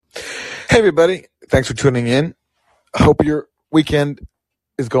Hey, everybody. Thanks for tuning in. Hope your weekend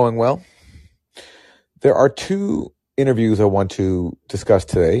is going well. There are two interviews I want to discuss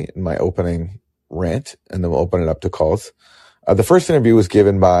today in my opening rant, and then we'll open it up to calls. The first interview was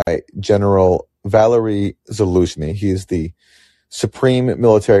given by General Valery Zaluzhny. He is the supreme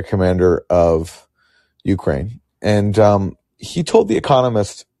military commander of Ukraine. And he told The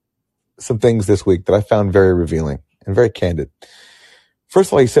Economist some things this week that I found very revealing and very candid. First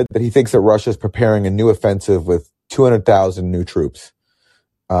of all, he said that he thinks that Russia is preparing a new offensive with 200,000 new troops.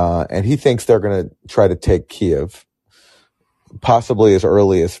 And he thinks they're going to try to take Kiev, possibly as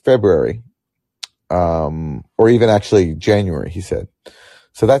early as February, or even actually January, he said.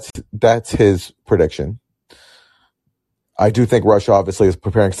 So that's his prediction. I do think Russia obviously is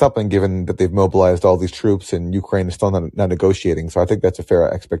preparing something, given that they've mobilized all these troops and Ukraine is still not negotiating. So I think that's a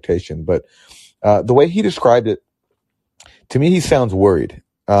fair expectation. But the way he described it, to me, he sounds worried,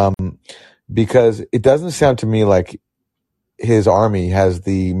 because it doesn't sound to me like his army has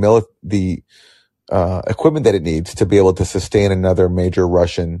the equipment that it needs to be able to sustain another major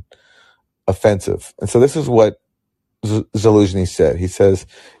Russian offensive. And so this is what Zaluzhny said. He says,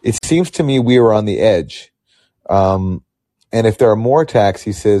 "It seems to me we are on the edge. And if there are more attacks,"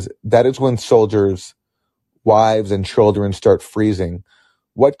 he says, "that is when soldiers, wives, and children start freezing.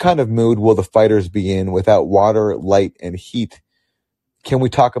 What kind of mood will the fighters be in without water, light, and heat? Can we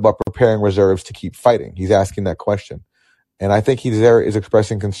talk about preparing reserves to keep fighting?" He's asking that question. And I think he's there is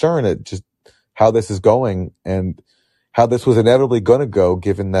expressing concern at just how this is going and how this was inevitably going to go,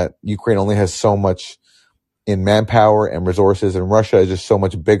 given that Ukraine only has so much in manpower and resources, and Russia is just so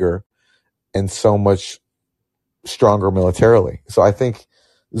much bigger and so much stronger militarily. So I think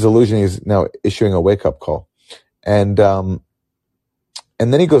Zaluzhny is now issuing a wake-up call. And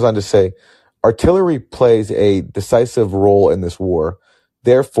then he goes on to say, "Artillery plays a decisive role in this war.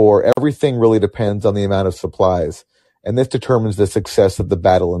 Therefore, everything really depends on the amount of supplies, and this determines the success of the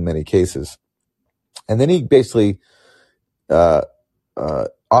battle in many cases." And then he basically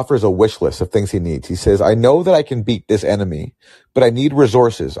offers a wish list of things he needs. He says, "I know that I can beat this enemy, but I need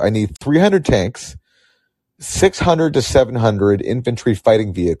resources. I need 300 tanks, 600 to 700 infantry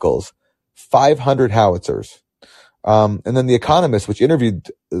fighting vehicles, 500 howitzers." And then The Economist, which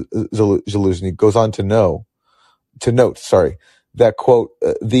interviewed Zaluzhny, goes on to note, that, quote,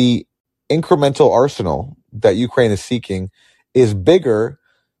 "the incremental arsenal that Ukraine is seeking is bigger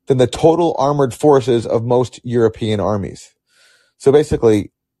than the total armored forces of most European armies." So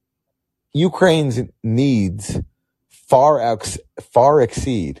basically, Ukraine's needs far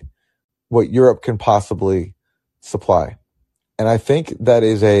exceed what Europe can possibly supply. And I think that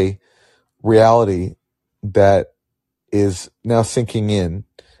is a reality that is now sinking in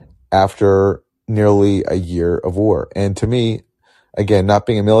after nearly a year of war. And to me, again, not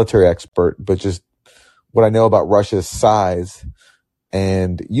being a military expert, but just what I know about Russia's size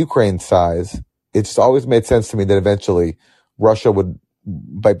and Ukraine's size, it's always made sense to me that eventually Russia would,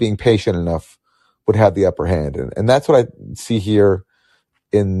 by being patient enough, would have the upper hand. And that's what I see here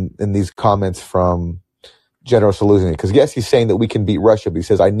in these comments from General Zaluzhny. Because yes, he's saying that we can beat Russia, but he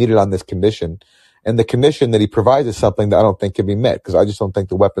says, "I need it on this condition." And the condition that he provides is something that I don't think can be met, because I just don't think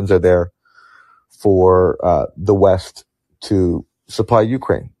the weapons are there for the West to supply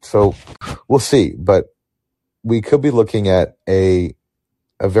Ukraine. So we'll see. But we could be looking at a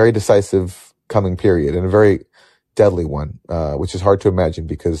very decisive coming period, and a very deadly one, which is hard to imagine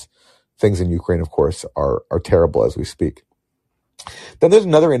because things in Ukraine, of course, are terrible as we speak. Then there's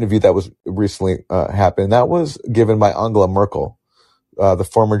another interview that was recently happened. That was given by Angela Merkel, the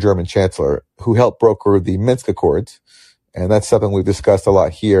former German chancellor, who helped broker the Minsk Accords. And that's something we've discussed a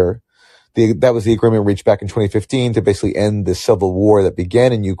lot here. That was the agreement reached back in 2015 to basically end the civil war that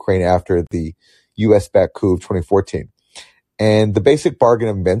began in Ukraine after the U.S.-backed coup of 2014. And the basic bargain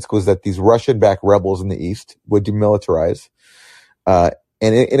of Minsk was that these Russian-backed rebels in the east would demilitarize. And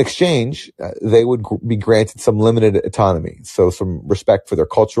in exchange, they would be granted some limited autonomy. So some respect for their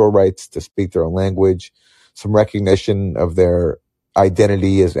cultural rights to speak their own language, some recognition of their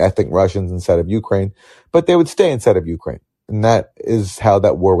identity as ethnic Russians inside of Ukraine, but they would stay inside of Ukraine. And that is how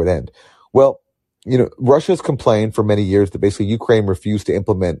that war would end. Well, Russia has complained for many years that basically Ukraine refused to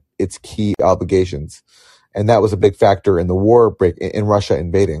implement its key obligations. And that was a big factor in the war break in Russia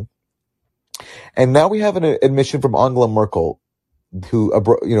invading. And now we have an admission from Angela Merkel, who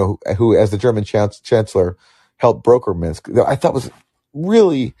as the German chancellor helped broker Minsk, that I thought was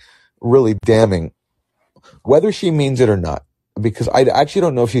really, really damning, whether she means it or not, because I actually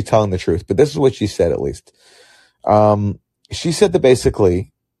don't know if she's telling the truth, but this is what she said, at least. She said that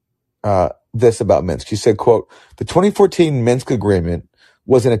basically this about Minsk. She said, quote, "The 2014 Minsk agreement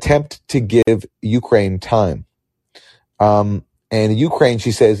was an attempt to give Ukraine time. And Ukraine,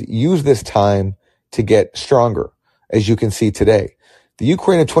 she says, use this time to get stronger, as you can see today. The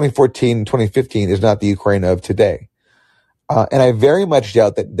Ukraine of 2014 and 2015 is not the Ukraine of today. And I very much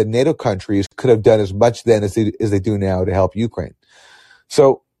doubt that the NATO countries could have done as much then as they do now to help Ukraine.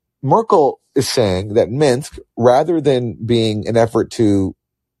 So Merkel is saying that Minsk, rather than being an effort to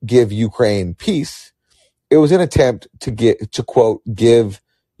give Ukraine peace, it was an attempt to quote, give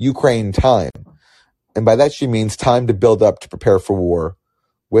Ukraine time. And by that, she means time to build up to prepare for war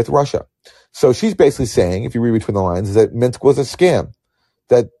with Russia. So she's basically saying, if you read between the lines, is that Minsk was a scam,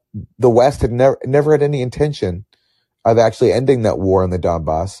 that the West had never had any intention of actually ending that war in the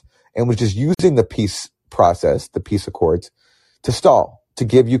Donbass, and was just using the peace process, the peace accords, to stall, to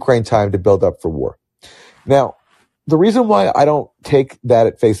give Ukraine time to build up for war. Now, the reason why I don't take that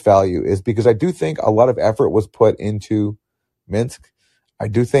at face value is because I do think a lot of effort was put into Minsk. I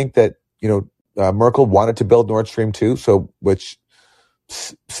do think that, Merkel wanted to build Nord Stream 2, which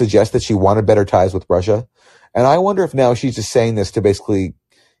suggests that she wanted better ties with Russia. And I wonder if now she's just saying this to basically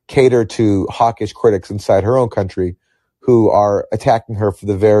cater to hawkish critics inside her own country who are attacking her for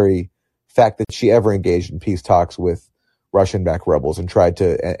the very fact that she ever engaged in peace talks with Russian-backed rebels and tried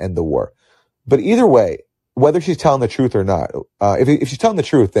to end the war. But either way, whether she's telling the truth or not, if she's telling the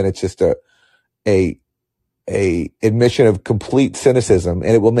truth, then it's just a admission of complete cynicism,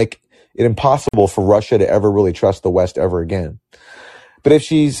 and it will make it impossible for Russia to ever really trust the West ever again. But if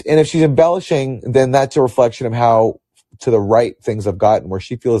she's embellishing, then that's a reflection of how to the right things have gotten, where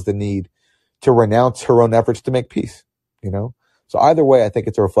she feels the need to renounce her own efforts to make peace, So either way, I think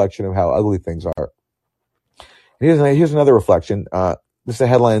it's a reflection of how ugly things are. Here's another reflection. This is a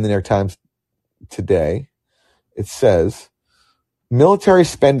headline in the New York Times today. It says, military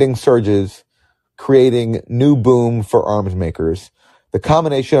spending surges, creating new boom for arms makers. The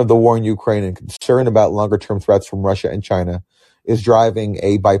combination of the war in Ukraine and concern about longer-term threats from Russia and China is driving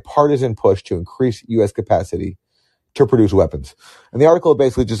a bipartisan push to increase U.S. capacity to produce weapons. And the article is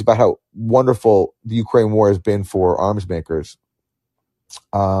basically just about how wonderful the Ukraine war has been for arms makers,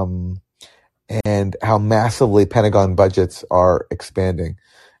 and how massively Pentagon budgets are expanding.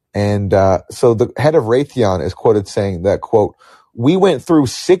 And so the head of Raytheon is quoted saying that, quote, we went through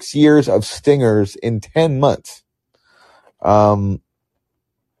 6 years of Stingers in 10 months.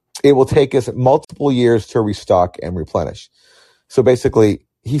 It will take us multiple years to restock and replenish. So basically,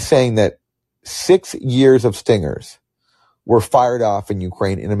 he's saying that 6 years of Stingers were fired off in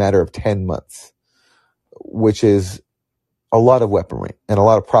Ukraine in a matter of 10 months, which is a lot of weaponry and a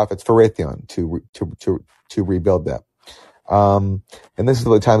lot of profits for Raytheon to rebuild that. And this is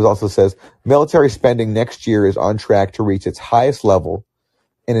what the Times also says: military spending next year is on track to reach its highest level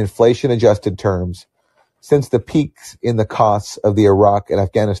in inflation-adjusted terms since the peaks in the costs of the Iraq and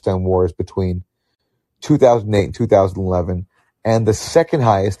Afghanistan wars between 2008 and 2011, and the second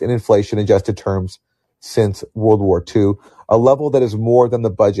highest in inflation-adjusted terms since World War II, a level that is more than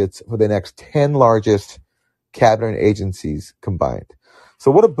the budgets for the next 10 largest cabinet agencies combined. So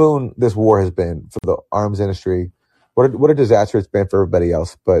what a boon this war has been for the arms industry. What a disaster it's been for everybody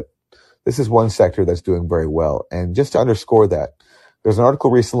else. But this is one sector that's doing very well. And just to underscore that, there's an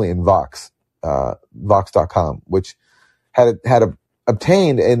article recently in Vox, Vox.com, which had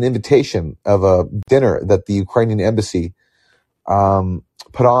obtained an invitation of a dinner that the Ukrainian embassy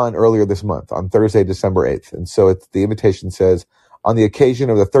put on earlier this month, on Thursday, December 8th. And so the invitation says, on the occasion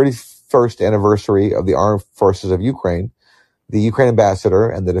of the 31st anniversary of the Armed Forces of Ukraine, the Ukraine ambassador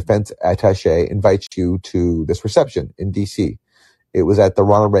and the defense attaché invites you to this reception in D.C. It was at the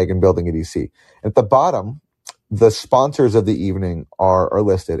Ronald Reagan building in D.C. At the bottom, the sponsors of the evening are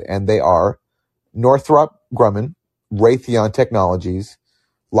listed, and they are Northrop Grumman, Raytheon Technologies,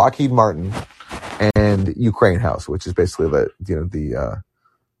 Lockheed Martin, and Ukraine House, which is basically the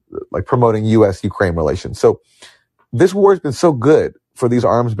promoting U.S.-Ukraine relations. So this war has been so good for these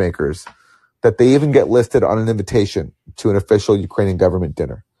arms makers that they even get listed on an invitation to an official Ukrainian government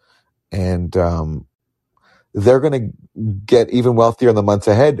dinner. And they're going to get even wealthier in the months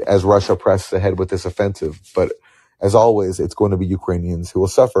ahead as Russia presses ahead with this offensive. But as always, it's going to be Ukrainians who will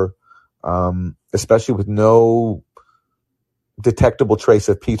suffer, especially with no detectable trace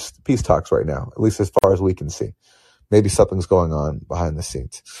of peace talks right now, at least as far as we can see. Maybe something's going on behind the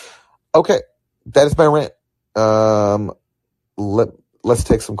scenes. Okay, that is my rant. Let's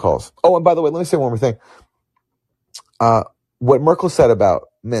take some calls. Oh, and by the way, let me say one more thing. What Merkel said about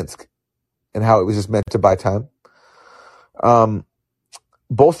Minsk and how it was just meant to buy time,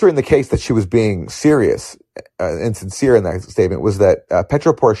 bolstering the case that she was being serious and sincere in that statement, was that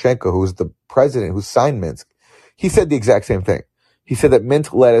Petro Poroshenko, who was the president who signed Minsk, he said the exact same thing. He said that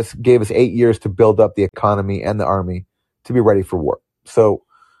Minsk gave us 8 years to build up the economy and the army to be ready for war. So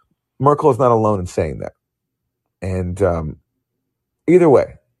Merkel is not alone in saying that. And either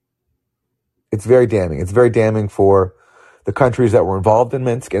way, it's very damning. It's very damning for the countries that were involved in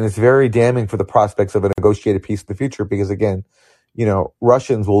Minsk, and it's very damning for the prospects of a negotiated peace in the future because, again,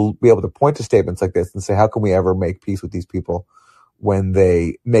 Russians will be able to point to statements like this and say, how can we ever make peace with these people when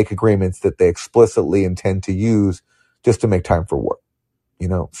they make agreements that they explicitly intend to use just to make time for war?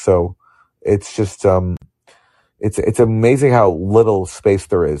 So it's just it's amazing how little space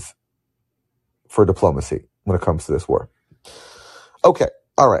there is for diplomacy when it comes to this war. Okay,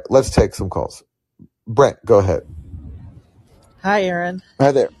 all right, let's take some calls. Brent, go ahead. Hi, Aaron.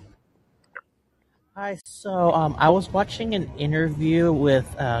 Hi there. Hi. So I was watching an interview with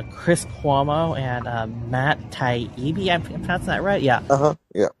Chris Cuomo and Matt Taibbi. I'm pronouncing that right? Yeah.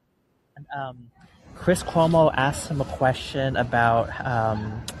 Yeah. And, Chris Cuomo asked him a question about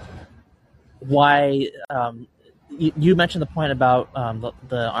why you mentioned the point about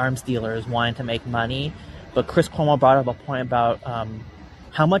the arms dealers wanting to make money, but Chris Cuomo brought up a point about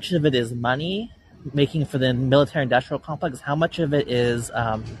how much of it is money making for the military-industrial complex, how much of it is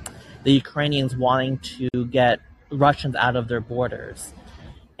the Ukrainians wanting to get Russians out of their borders.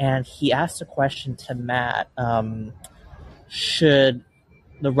 And he asked a question to Matt, should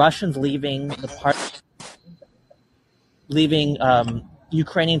the Russians leaving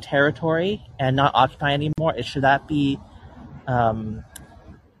Ukrainian territory and not occupying anymore, should that be a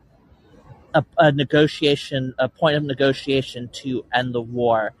negotiation, a point of negotiation to end the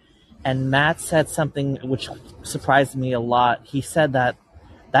war? And Matt said something which surprised me a lot. He said that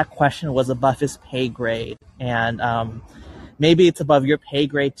question was above his pay grade, and maybe it's above your pay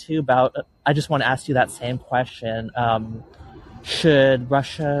grade too. I just want to ask you that same question. Should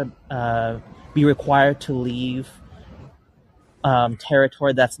Russia be required to leave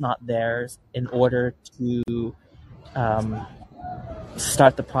territory that's not theirs in order to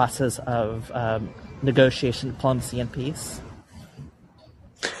start the process of negotiation, diplomacy, and peace?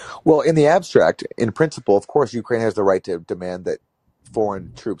 Well, in the abstract, in principle, of course, Ukraine has the right to demand that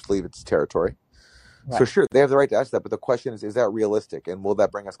foreign troops leave its territory. Right. So sure, they have the right to ask that, but the question is that realistic, and will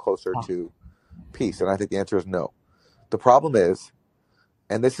that bring us closer to peace? And I think the answer is no. The problem is,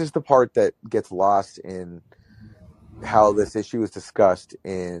 and this is the part that gets lost in how this issue is discussed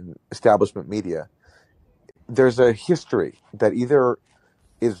in establishment media, there's a history that either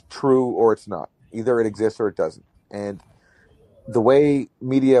is true or it's not. Either it exists or it doesn't. And the way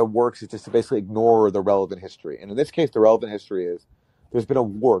media works is just to basically ignore the relevant history. And in this case, the relevant history is there's been a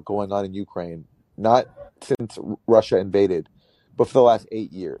war going on in Ukraine, not since Russia invaded, but for the last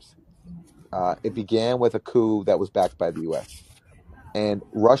 8 years. It began with a coup that was backed by the U.S. And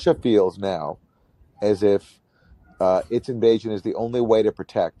Russia feels now as if its invasion is the only way to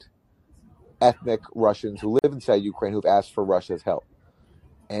protect ethnic Russians who live inside Ukraine who've asked for Russia's help.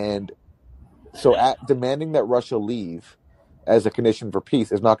 And so demanding that Russia leave as a condition for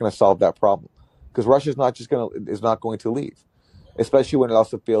peace is not going to solve that problem, because Russia is not going to leave, especially when it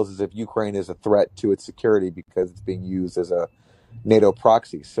also feels as if Ukraine is a threat to its security because it's being used as a NATO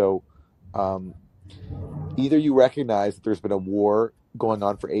proxy. So either you recognize that there's been a war going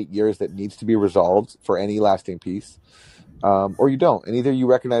on for 8 years that needs to be resolved for any lasting peace, or you don't. And either you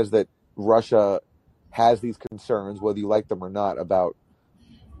recognize that Russia has these concerns, whether you like them or not, about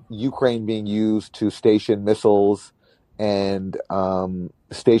Ukraine being used to station missiles and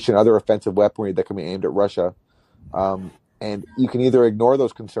station other offensive weaponry that can be aimed at Russia. And you can either ignore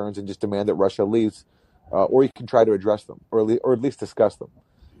those concerns and just demand that Russia leaves, or you can try to address them, or at least discuss them.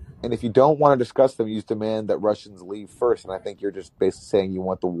 And if you don't want to discuss them, you just demand that Russians leave first. And I think you're just basically saying you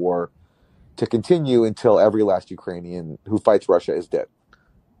want the war to continue until every last Ukrainian who fights Russia is dead.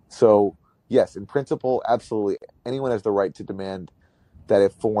 So, yes, in principle, absolutely, anyone has the right to demand that a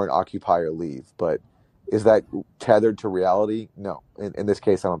foreign occupier leave. But is that tethered to reality? No. In this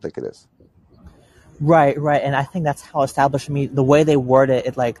case, I don't think it is. Right. And I think that's how establishment, the way they worded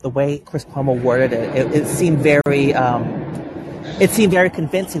it, like the way Chris Cuomo worded it seemed very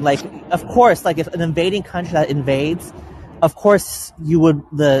convincing. Like, of course, like if an invading country that invades, of course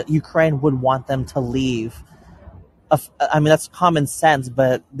the Ukraine would want them to leave. I mean, that's common sense,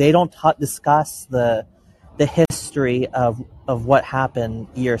 but they don't discuss the history of what happened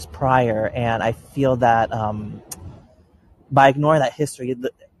years prior. And I feel that by ignoring that history,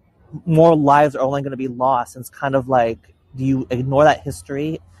 more lives are only going to be lost. And it's kind of like, do you ignore that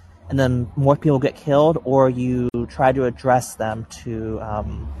history and then more people get killed, or you try to address them to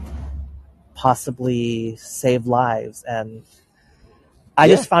possibly save lives? And I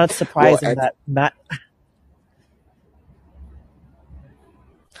just found it surprising that Matt...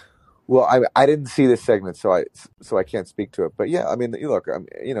 Well, I didn't see this segment, so I can't speak to it. But yeah, I mean, look,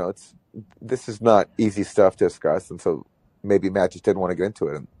 it's this is not easy stuff to discuss, and so maybe Matt just didn't want to get into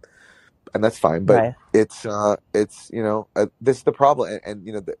it, and that's fine. But Right. it's this is the problem,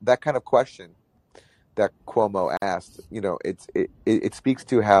 and that kind of question that Cuomo asked, it speaks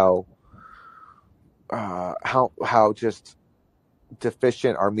to how just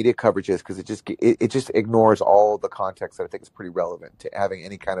deficient our media coverage is, because it just ignores all the context that I think is pretty relevant to having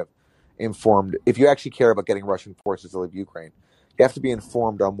any kind of informed. If you actually care about getting Russian forces to leave Ukraine, you have to be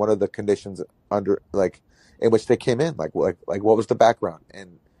informed on what are the conditions under in which they came in, like what was the background,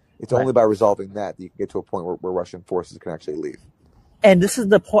 and it's Right. only by resolving that you can get to a point where Russian forces can actually leave. And this is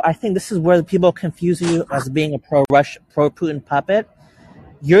the point. I think this is where people confuse you as being a pro Putin puppet.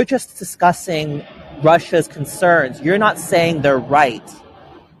 You're just discussing Russia's concerns. You're not saying they're right.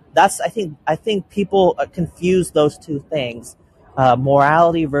 I think people confuse those two things,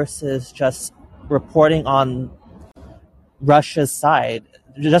 morality versus just reporting on Russia's side.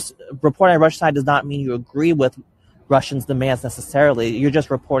 Just reporting on Russia's side does not mean you agree with Russians' demands necessarily. You're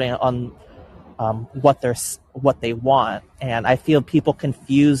just reporting on what they want, and I feel people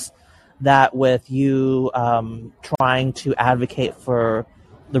confuse that with you trying to advocate for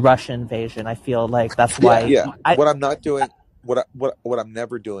the Russian invasion. I feel like that's Yeah, why yeah. I What I'm not doing, what I'm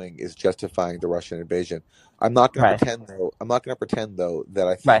never doing is justifying the Russian invasion. I'm not going to right, pretend though. I'm not going to pretend though that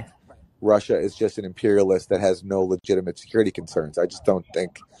I right, think Russia is just an imperialist that has no legitimate security concerns. I just don't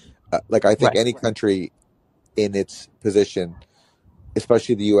think. I think right, any country in its position,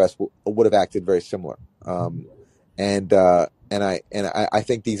 especially the U.S., would have acted very similar. And I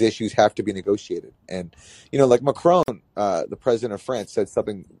think these issues have to be negotiated. And like Macron, the president of France, said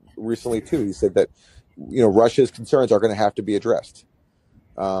something recently too. He said that Russia's concerns are going to have to be addressed.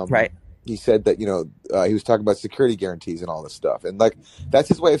 Um, right, he said that he was talking about security guarantees and all this stuff, and that's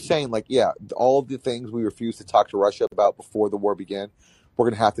his way of saying yeah, all of the things we refused to talk to Russia about before the war began, we're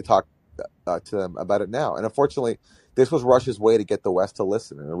going to have to talk to them about it now. And unfortunately, this was Russia's way to get the West to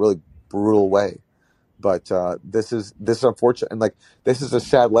listen in a really brutal way. But this is unfortunate, and this is a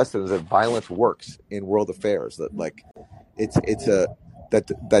sad lesson, is that violence works in world affairs. That it's a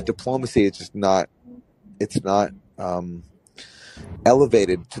that diplomacy is just not, it's not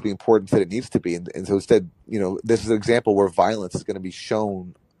elevated to the importance that it needs to be, and so instead, this is an example where violence is going to be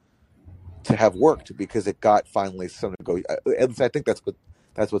shown to have worked because it got finally some to go. At least I think that's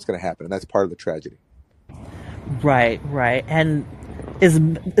what's going to happen, and that's part of the tragedy. right. And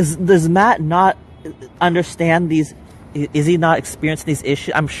does Matt not understand these? Is he not experiencing these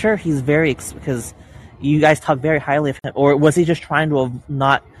issues? I'm sure he's because you guys talk very highly of him, or was he just trying to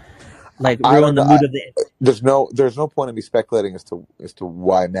not I ruin don't the know. mood of the? There's no point in me speculating as to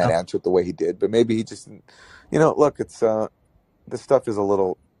why Matt Oh, answered the way he did, but maybe he just, look, it's this stuff is a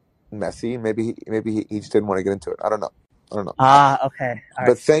little messy. Maybe he just didn't want to get into it. I don't know. okay, all right.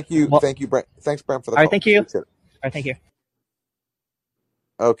 But thank you, Well, Brent. Thanks, Brent, for the all right. call. Thank you. All Appreciate it. right, thank you.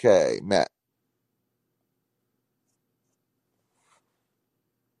 Okay, Matt.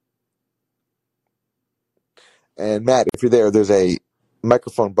 And Matt, if you're there, there's a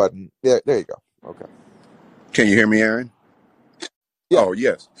microphone button. There you go. Okay. Can you hear me, Aaron? Yeah. Oh,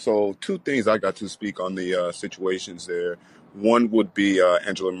 yes. So, two things I got to speak on the situations there. One would be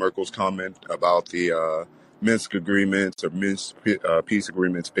Angela Merkel's comment about the Minsk agreements or Minsk peace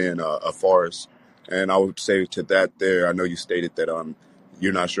agreements being a farce. And I would say to that there, I know you stated that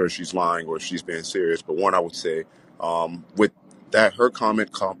you're not sure if she's lying or if she's being serious, but one, I would say with that, her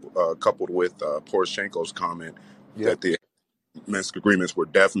comment coupled with Poroshenko's comment Yep. that the Minsk agreements were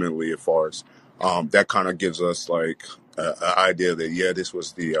definitely a farce. That kind of gives us like an idea that yeah, this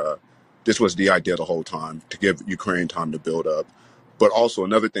was the idea the whole time to give Ukraine time to build up. But also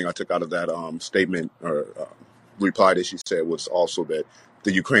another thing I took out of that statement or reply that she said was also that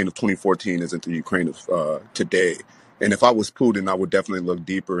the Ukraine of 2014 isn't the Ukraine of today. And if I was Putin, I would definitely look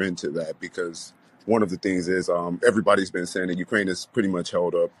deeper into that because one of the things is everybody's been saying that Ukraine is pretty much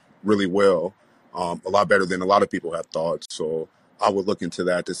held up really well, a lot better than a lot of people have thought. So I would look into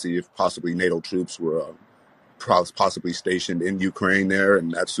that to see if possibly NATO troops were possibly stationed in Ukraine there,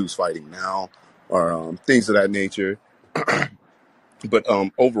 and that's who's fighting now, or things of that nature. But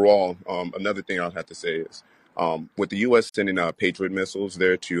overall, another thing I'll have to say is with the U.S. sending Patriot missiles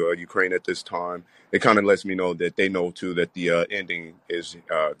there to Ukraine at this time, it kind of lets me know that they know too that the ending is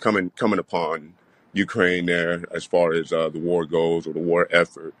coming upon Ukraine there as far as the war goes or the war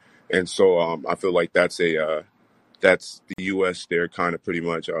effort. And so I feel like that's the U.S. there kind of pretty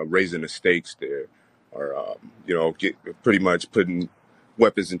much raising the stakes there, or pretty much putting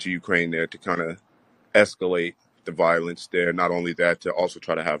weapons into Ukraine there to kind of escalate the violence there. Not only that, to also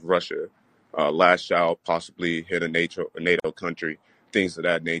try to have Russia lash out, possibly hit a NATO country, things of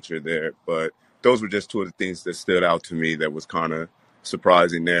that nature there. But those were just two of the things that stood out to me that was kind of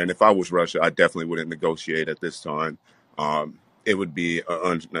surprising there. And if I was Russia, I definitely wouldn't negotiate at this time. It would be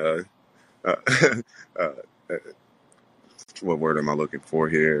uh, uh, what word am I looking for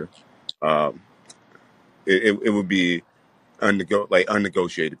here? Um, it would be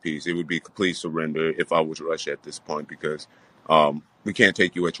unnegotiated peace. It would be complete surrender if I was Russia at this point, because we can't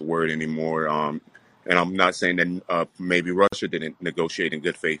take you at your word anymore. And I'm not saying that maybe Russia didn't negotiate in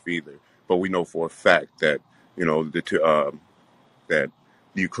good faith either, but we know for a fact that that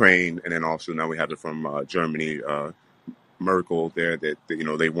Ukraine, and then also now we have it from Germany, Merkel there, that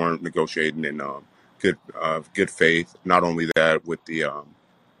they weren't negotiating in good faith. Not only that, with the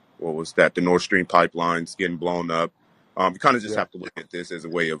what was that? The Nord Stream pipelines getting blown up. You kind of just Yeah. have to look at this as a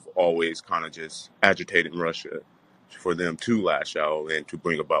way of always kind of just agitating Russia for them to lash out and to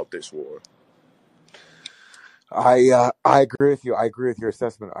bring about this war. I agree with you. I agree with your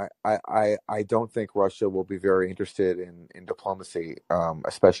assessment. I don't think Russia will be very interested in diplomacy,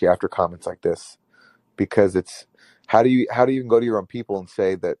 especially after comments like this, because it's how do you even go to your own people and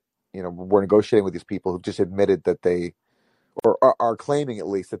say that we're negotiating with these people who just admitted that they or are claiming at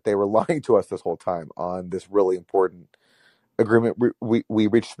least that they were lying to us this whole time on this really important agreement we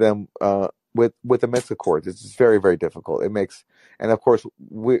reached them with the Minsk Accords. It's just very, very difficult. It makes, and of course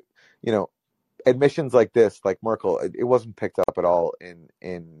you know admissions like this, like Merkel, it wasn't picked up at all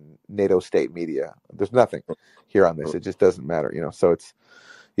in NATO state media. There's nothing here on this. It just doesn't matter, So it's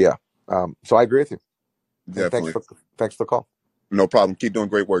yeah. So I agree with you, and Definitely. thanks for the call. No problem. Keep doing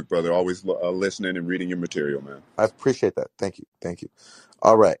great work, brother. Always listening and reading your material, man. I appreciate that. Thank you.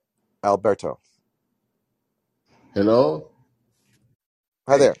 All right, Alberto. Hello.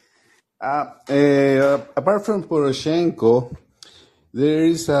 Hi there. Apart from Poroshenko, there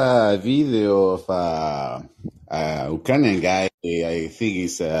is a video of a Ukrainian guy. I think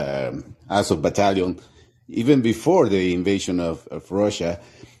it's Azov Battalion, even before the invasion of Russia,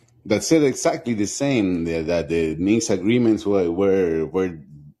 that said exactly the same. That the Minsk agreements were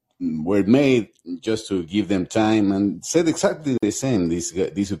made just to give them time, and said exactly the same. This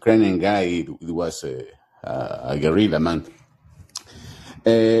Ukrainian guy was a guerrilla man.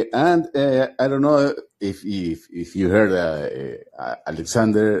 And I don't know if you heard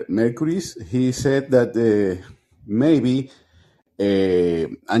Alexander Mercury's. He said that maybe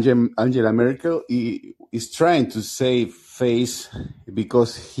Angela Merkel is trying to save face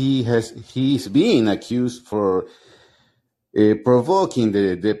because he's being accused for provoking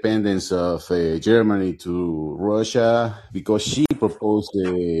the dependence of Germany to Russia, because she proposed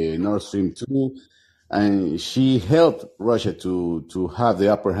the Nord Stream 2, and she helped Russia to have the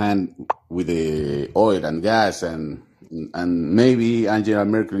upper hand with the oil and gas, and maybe Angela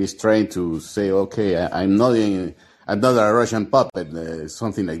Merkel is trying to say, okay, I'm not a Russian puppet,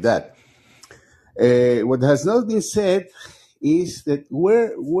 something like that. What has not been said is that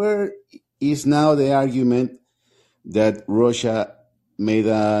where is now the argument that Russia made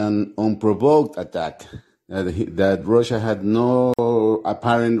an unprovoked attack, that Russia had no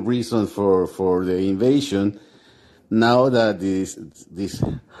apparent reason for the invasion. Now that this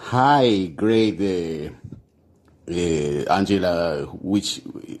high grade Angela, which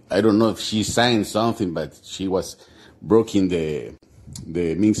I don't know if she signed something, but she was breaking the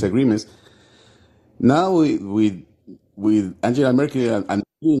Minsk agreements. Now with Angela Merkel and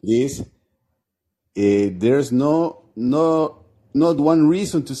doing this, there's not one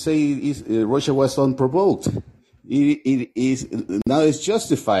reason to say Russia was unprovoked. It is now it's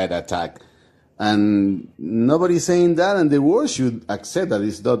justified attack, and nobody's saying that, and the world should accept that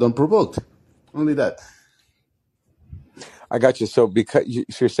it's not unprovoked. Only that. I got you. So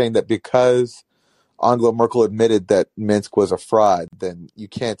you're saying that because Angela Merkel admitted that Minsk was a fraud, then you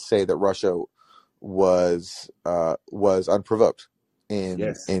can't say that Russia was unprovoked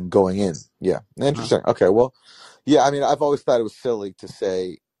in going in. Yeah, interesting. Uh-huh. Okay, well, yeah. I mean, I've always thought it was silly to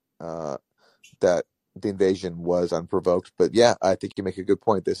say that the invasion was unprovoked, but yeah, I think you make a good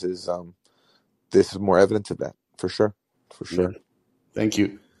point. This is more evidence of that for sure. Yeah. Thank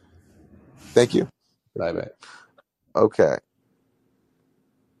you. Thank you. Bye. Okay.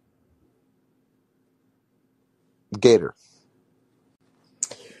 Gator.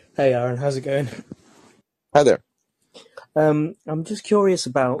 Hey Aaron, how's it going? Hi there. I'm just curious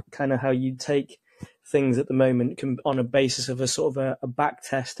about kind of how you take things at the moment on a basis of a sort of a back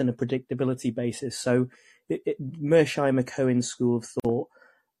test and a predictability basis. So Mersheimer Cohen's school of thought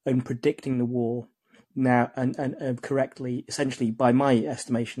in predicting the war now and correctly, essentially by my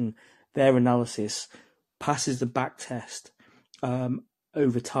estimation, their analysis passes the back test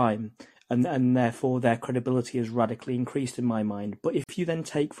over time, and therefore their credibility has radically increased in my mind. But if you then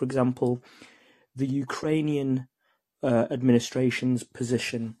take, for example, the Ukrainian administration's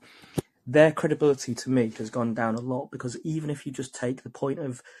position, their credibility to me has gone down a lot, because even if you just take the point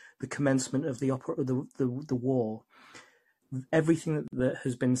of the commencement of the war, everything that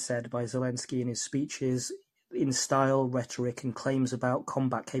has been said by Zelensky in his speeches, in style, rhetoric, and claims about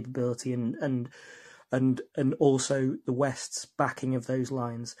combat capability and also the West's backing of those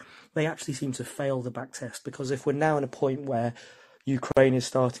lines, they actually seem to fail the back test. Because if we're now in a point where Ukraine is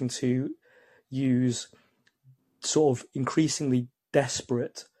starting to use sort of increasingly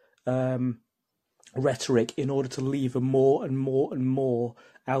desperate rhetoric in order to lever more and more and more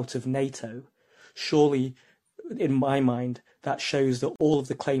out of NATO, surely, in my mind, that shows that all of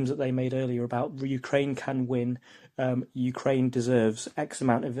the claims that they made earlier about Ukraine can win, Ukraine deserves X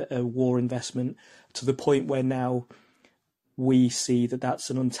amount of war investment, to the point where now we see that that's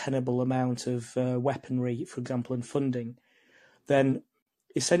an untenable amount of weaponry, for example, and funding, then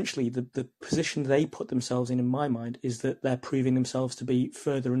essentially the position they put themselves in my mind, is that they're proving themselves to be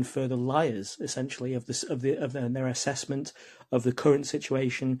further and further liars, essentially, of their assessment of the current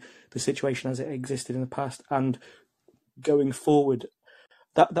situation, the situation as it existed in the past, and going forward.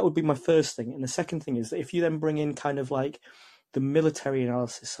 That would be my first thing. And the second thing is that if you then bring in kind of like the military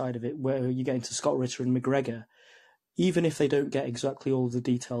analysis side of it, where you get into Scott Ritter and McGregor, even if they don't get exactly all of the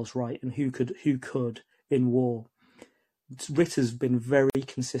details right, and who could in war, Ritter's been very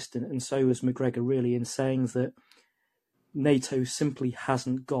consistent, and so has McGregor, really, in saying that NATO simply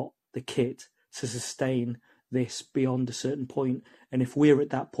hasn't got the kit to sustain this beyond a certain point. And if we're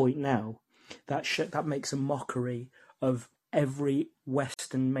at that point now, that makes a mockery of every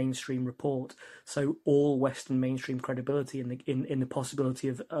Western mainstream report. So all Western mainstream credibility in the possibility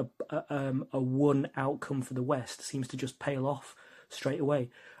of a one outcome for the West seems to just pale off straight away.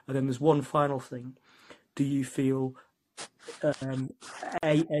 And then there's one final thing. Do you feel that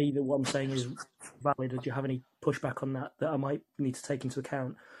what I'm saying is valid, or do you have any pushback on that I might need to take into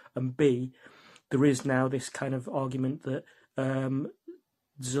account? And B, there is now this kind of argument that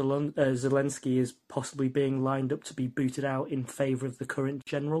Zelensky is possibly being lined up to be booted out in favour of the current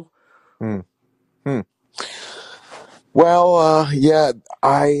general. Well, yeah,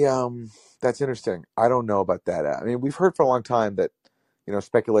 that's interesting. I don't know about that. I mean, we've heard for a long time that,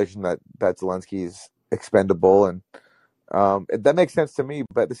 speculation that Zelensky is expendable, and that makes sense to me.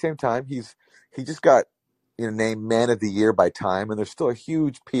 But at the same time, he just got named Man of the Year by Time, and there's still a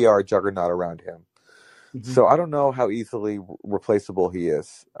huge PR juggernaut around him. Mm-hmm. So I don't know how easily replaceable he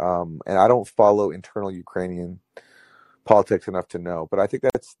is, and I don't follow internal Ukrainian politics enough to know. But I think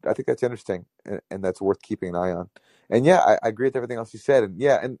that's interesting, and that's worth keeping an eye on. And yeah, I agree with everything else you said. And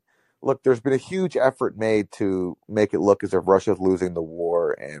yeah, and look, there's been a huge effort made to make it look as if Russia's losing the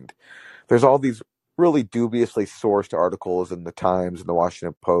war, and there's all these really dubiously sourced articles in the Times and the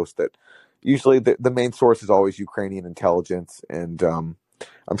Washington Post that usually the main source is always Ukrainian intelligence, and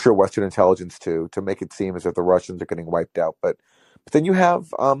I'm sure Western intelligence too, to make it seem as if the Russians are getting wiped out. But then you have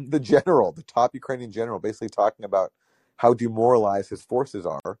the top Ukrainian general, basically talking about how demoralized his forces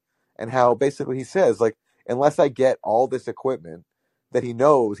are, and how basically he says, like, unless I get all this equipment that he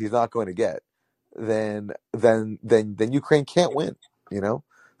knows he's not going to get, then Ukraine can't win.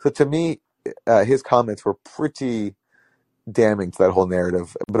 So to me, his comments were pretty damning to that whole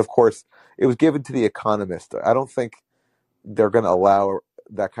narrative. But of course, it was given to The Economist. I don't think they're going to allow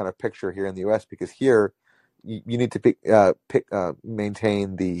that kind of picture here in the U.S. because here you need to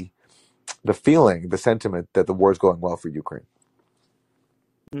maintain the feeling, the sentiment that the war is going well for Ukraine.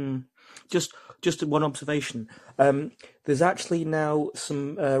 Just one observation. There's actually now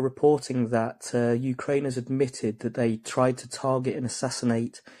some reporting that Ukraine has admitted that they tried to target and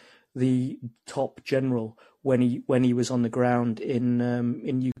assassinate the top general when he was on the ground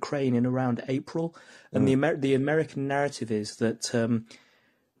in Ukraine in around April. And the American narrative is that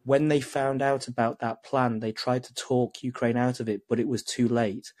when they found out about that plan, they tried to talk Ukraine out of it, but it was too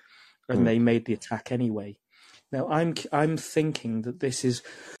late, and they made the attack anyway. Now I'm thinking that this is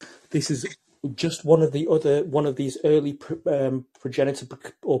just one of these early progenitor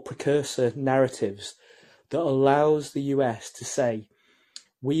or precursor narratives that allows the US to say,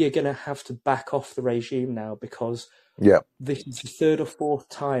 we are going to have to back off the regime now because this is the third or fourth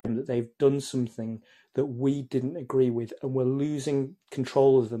time that they've done something that we didn't agree with, and we're losing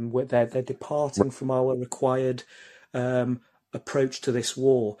control of them. They're departing from our required approach to this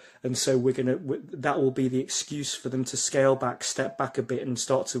war, and so that will be the excuse for them to scale back, step back a bit, and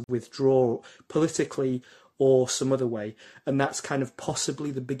start to withdraw politically or some other way. And that's kind of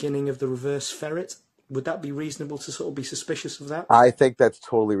possibly the beginning of the reverse ferret. Would that be reasonable to sort of be suspicious of that? I think that's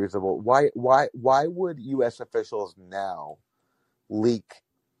totally reasonable. Why would U.S. officials now leak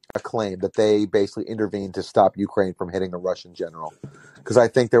a claim that they basically intervened to stop Ukraine from hitting a Russian general? Because I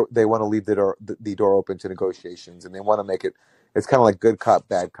think they want to leave the door open to negotiations, and they want to make it. It's kind of like good cop,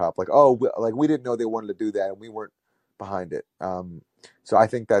 bad cop. Like, we didn't know they wanted to do that, and we weren't behind it. So I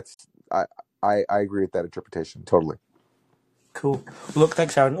think I agree with that interpretation totally. Cool. Well, look,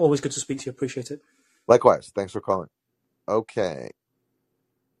 thanks, Aaron. Always good to speak to you. Appreciate it. Likewise. Thanks for calling. Okay.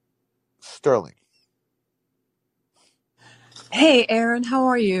 Sterling. Hey, Aaron, how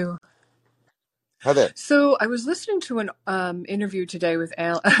are you? Hi there. So I was listening to an interview today with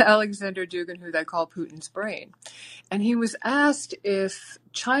Alexander Dugin, who they call Putin's brain, and he was asked if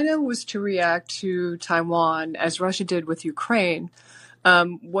China was to react to Taiwan as Russia did with Ukraine,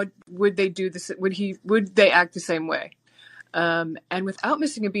 what would they do? Would they act the same way? And without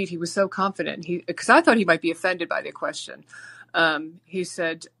missing a beat, he was so confident. Because I thought he might be offended by the question. He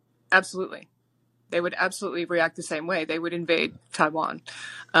said, absolutely. They would absolutely react the same way. They would invade Taiwan,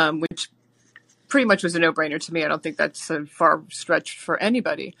 which pretty much was a no-brainer to me. I don't think that's a far stretch for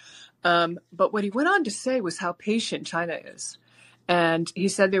anybody. But what he went on to say was how patient China is. And he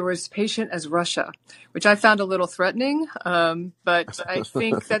said they were as patient as Russia, which I found a little threatening. But I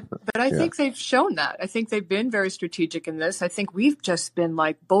think think they've shown that. I think they've been very strategic in this. I think we've just been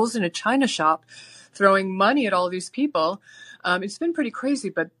like bulls in a china shop, throwing money at all these people. It's been pretty crazy,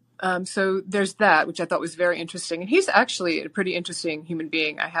 but so there's that, which I thought was very interesting. And he's actually a pretty interesting human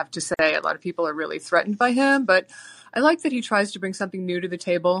being, I have to say. A lot of people are really threatened by him, but I like that he tries to bring something new to the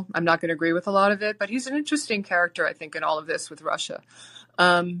table. I'm not going to agree with a lot of it, but he's an interesting character, I think, in all of this with Russia.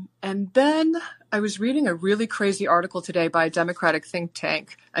 And then I was reading a really crazy article today by a Democratic think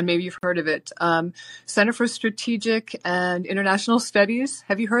tank, and maybe you've heard of it, Center for Strategic and International Studies.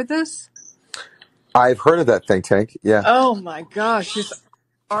 Have you heard this? I've heard of that think tank, yeah. Oh my gosh, this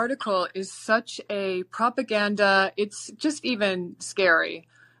article is such a propaganda. It's just even scary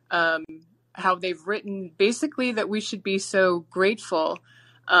how they've written basically that we should be so grateful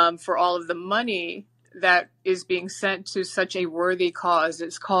for all of the money that is being sent to such a worthy cause.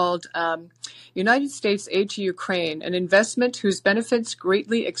 It's called United States Aid to Ukraine, an investment whose benefits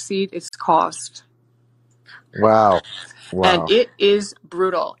greatly exceed its cost. Wow. And it is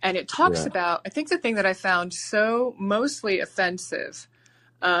brutal. And it talks about, I think the thing that I found so mostly offensive,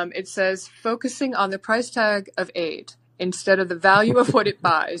 it says, focusing on the price tag of aid instead of the value of what it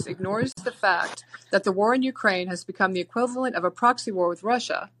buys ignores the fact that the war in Ukraine has become the equivalent of a proxy war with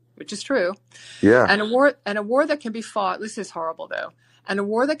Russia, which is true. Yeah. And a war that can be fought, this is horrible though, and a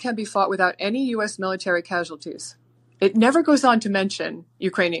war that can be fought without any U.S. military casualties. It never goes on to mention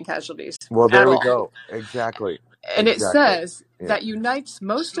Ukrainian casualties. Well, there we go. Exactly. And it says that unites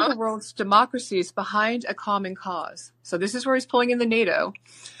most of the world's democracies behind a common cause. So this is where he's pulling in the NATO.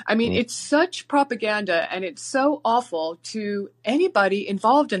 I mean, it's such propaganda, and it's so awful to anybody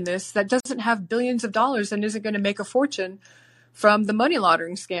involved in this that doesn't have billions of dollars and isn't going to make a fortune from the money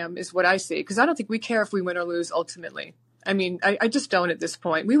laundering scam, is what I see. Because I don't think we care if we win or lose ultimately. I mean, I just don't at this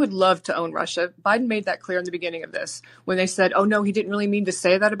point. We would love to own Russia. Biden made that clear in the beginning of this when they said, oh, no, he didn't really mean to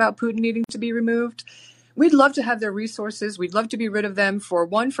say that about Putin needing to be removed. We'd love to have their resources. We'd love to be rid of them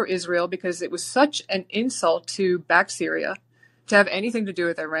for Israel, because it was such an insult to back Syria, to have anything to do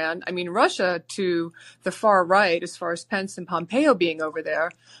with Iran. I mean, Russia to the far right, as far as Pence and Pompeo being over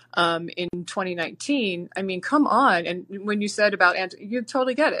there in 2019. I mean, come on. And when you said about, you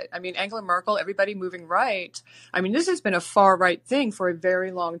totally get it. I mean, Angela Merkel, everybody moving right. I mean, this has been a far right thing for a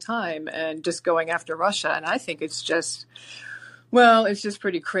very long time, and just going after Russia. And I think it's just... well, it's just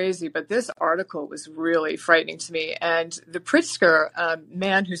pretty crazy, but this article was really frightening to me. And the Pritzker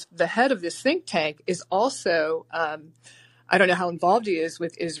man, who's the head of this think tank, is also, I don't know how involved he is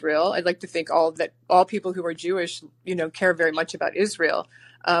with Israel. I'd like to think all people who are Jewish, care very much about Israel.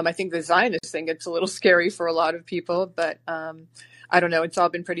 I think the Zionist thing gets a little scary for a lot of people, but I don't know. It's all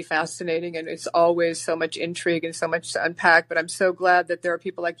been pretty fascinating, and it's always so much intrigue and so much to unpack. But I'm so glad that there are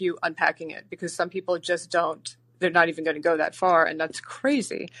people like you unpacking it, because some people just don't. They're not even going to go that far, and that's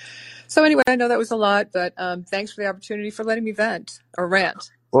crazy. So anyway, I know that was a lot, but thanks for the opportunity for letting me vent or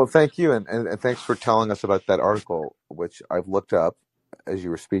rant. Well, thank you, and thanks for telling us about that article, which I've looked up as you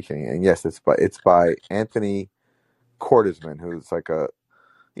were speaking. And yes, it's by Anthony Cordesman, who's like a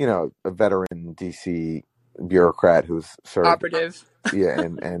veteran DC bureaucrat who's served operative. Yeah,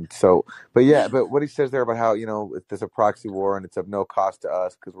 and so, but what he says there about how if there's a proxy war and it's of no cost to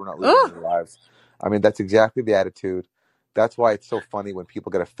us because we're not losing our lives. I mean, that's exactly the attitude. That's why it's so funny when people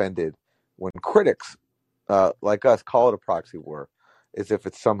get offended when critics like us call it a proxy war, as if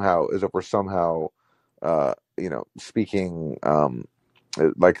we're somehow speaking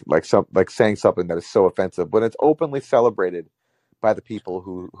like saying something that is so offensive when it's openly celebrated by the people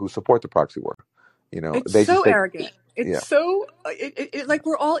who support the proxy war. It's They so just they arrogant. It's yeah. so like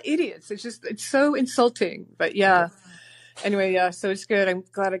we're all idiots. It's so insulting. But yeah. Anyway, yeah. So it's good. I'm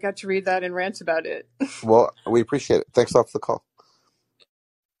glad I got to read that and rant about it. Well, we appreciate it. Thanks a lot for the call.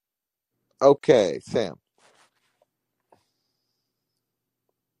 Okay, Sam.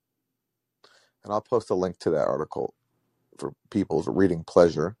 And I'll post a link to that article for people's reading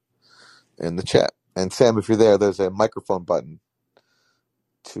pleasure in the chat. And Sam, if you're there, there's a microphone button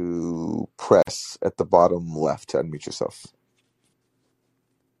to press at the bottom left to unmute yourself.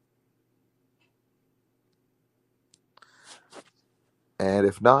 And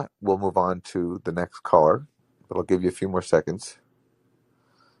if not, we'll move on to the next caller. But I'll give you a few more seconds.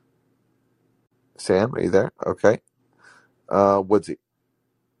 Sam, are you there? Okay. Woodsy.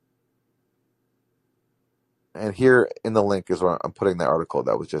 And here in the link is where I'm putting the article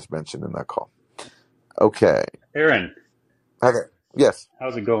that was just mentioned in that call. Okay. Aaron. Hi there. Yes.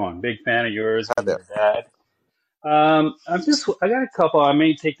 How's it going? Big fan of yours Hi and there. your dad. I got a couple. I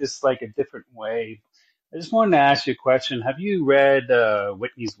may take this like a different way. I just wanted to ask you a question. Have you read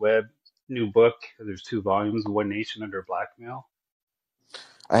Whitney's Webb new book? There's 2 volumes, One Nation Under Blackmail.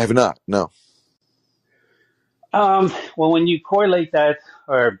 I have not. No. Well, when you correlate that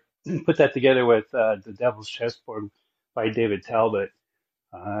or put that together with The Devil's Chessboard by David Talbot,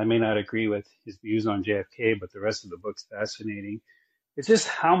 I may not agree with his views on JFK, but the rest of the book's fascinating. It's just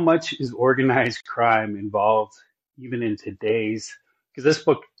how much is organized crime involved even in today's, because this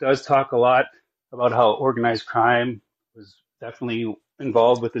book does talk a lot about how organized crime was definitely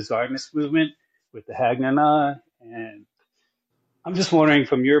involved with the Zionist movement, with the Haganah. And I'm just wondering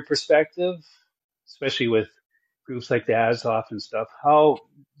from your perspective, especially with groups like the Azov and stuff, how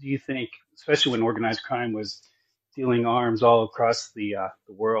do you think, especially when organized crime was dealing arms all across the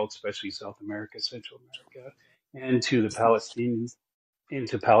world, especially South America, Central America, and to the Palestinians,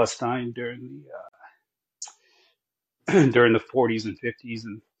 into Palestine during the during the 40s and 50s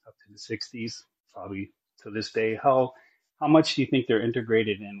and up to the 60s, probably to this day. How much do you think they're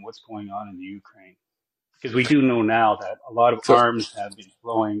integrated in what's going on in the Ukraine? Because we do know now that a lot of So arms have been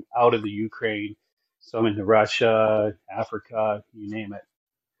flowing out of the Ukraine, some into Russia, Africa, you name it.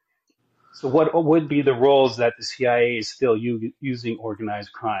 So what would be the roles that the CIA is still using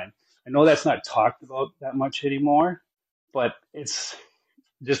organized crime? I know that's not talked about that much anymore, but it's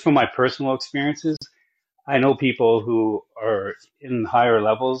just from my personal experiences. I know people who are in higher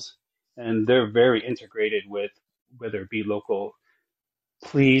levels and they're very integrated with whether it be local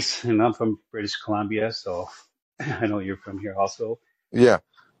police, and I'm from British Columbia, so I know you're from here also. yeah.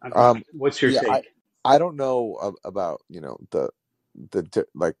 What's your Yeah, take? I don't know about the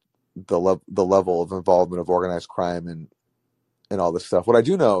level of involvement of organized crime and all this stuff. What I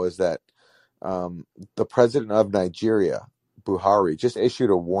do know is that the president of Nigeria, Buhari, just issued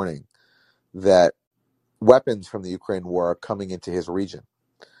a warning that weapons from the Ukraine war are coming into his region.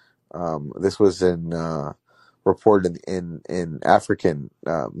 This was reported in African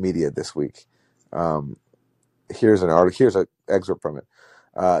media this week. Here's an article. Here's an excerpt from it.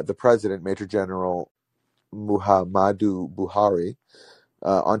 The president, Major General Muhammadu Buhari,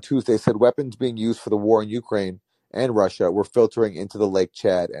 on Tuesday said weapons being used for the war in Ukraine and Russia were filtering into the Lake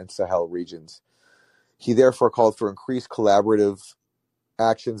Chad and Sahel regions. He therefore called for increased collaborative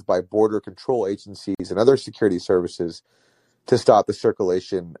actions by border control agencies and other security services to stop the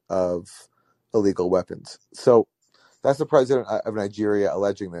circulation of illegal weapons. So that's the president of Nigeria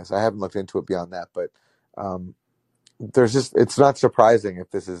alleging this. I haven't looked into it beyond that, but it's not surprising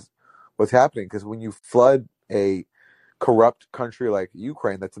if this is what's happening, because when you flood a corrupt country like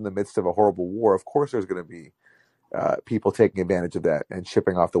Ukraine that's in the midst of a horrible war, of course there's going to be people taking advantage of that and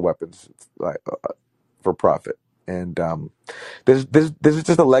shipping off the weapons for profit. And this is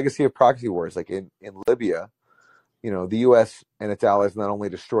just a legacy of proxy wars. Like in Libya, the U.S. and its allies not only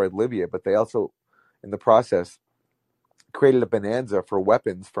destroyed Libya, but they also, in the process, created a bonanza for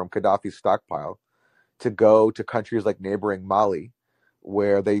weapons from Gaddafi's stockpile to go to countries like neighboring Mali,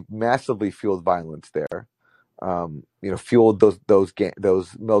 where they massively fueled violence there. Fueled those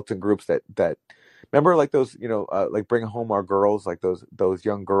militant groups that remember, like those, like Bring Home Our Girls, like those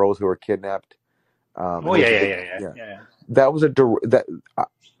young girls who were kidnapped. Oh yeah. That was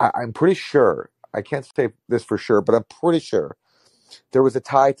I'm pretty sure, I can't say this for sure, but I'm pretty sure there was a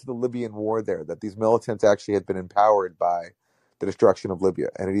tie to the Libyan war there, that these militants actually had been empowered by the destruction of Libya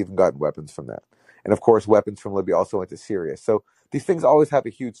and had even gotten weapons from that. And of course, weapons from Libya also went to Syria. So these things always have a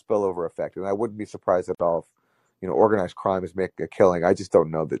huge spillover effect. And I wouldn't be surprised at all if, organized crime is making a killing. I just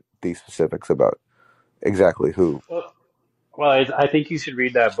don't know these specifics about exactly who. Well, I think you should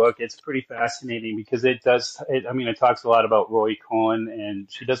read that book. It's pretty fascinating because it does. I mean, it talks a lot about Roy Cohn, and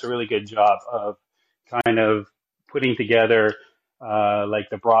she does a really good job of kind of putting together like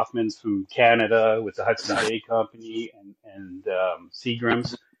the Brothmans from Canada with the Hudson Bay Company and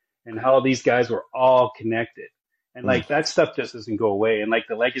Seagram's, and how these guys were all connected. And Mm, like that stuff just doesn't go away. And like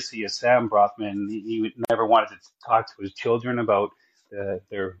the legacy of Sam Brothman, he never wanted to talk to his children about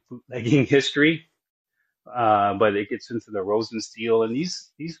their bootlegging history, but it gets into the Rosensteel, and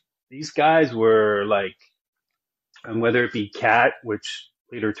these guys were like, and whether it be CAT, which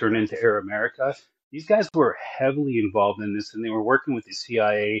later turned into Air America, these guys were heavily involved in this, and they were working with the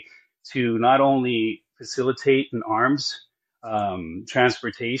CIA to not only facilitate an arms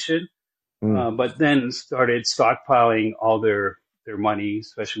transportation, mm, but then started stockpiling all their money,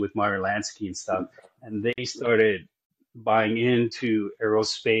 especially with Meyer Lansky and stuff, and they started buying into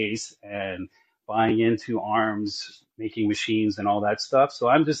aerospace and buying into arms, making machines and all that stuff. So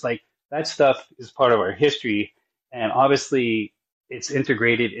I'm just like, that stuff is part of our history, and obviously it's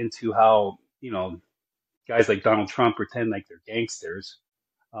integrated into how, you know, guys like Donald Trump pretend like they're gangsters,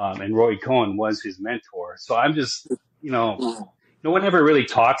 and Roy Cohn was his mentor. So I'm just, you know, no one ever really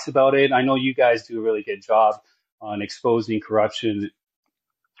talks about it. I know you guys do a really good job on exposing corruption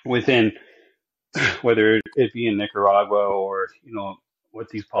within, whether it be in Nicaragua or, you know, what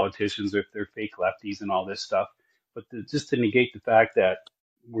these politicians, if they're fake lefties and all this stuff. But just to negate the fact that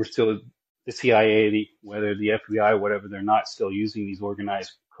we're still, the CIA, whether the FBI, whatever, they're not still using these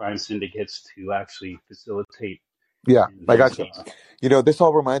organized crime syndicates to actually facilitate yeah, in I these. gotcha. This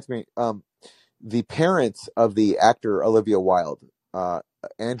all reminds me. The parents of the actor Olivia Wilde, uh,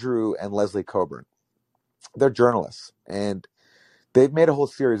 Andrew and Leslie Coburn, they're journalists, and they've made a whole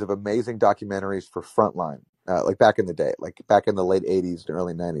series of amazing documentaries for Frontline, like back in the day, like back in the late '80s and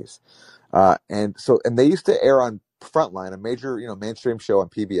early '90s. And they used to air on Frontline, a major, mainstream show on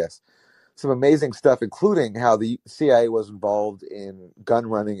PBS. Some amazing stuff, including how the CIA was involved in gun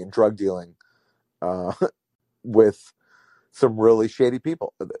running and drug dealing uh, with some really shady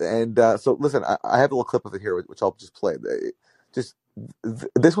people. And so, listen, I have a little clip of it here, which I'll just play. This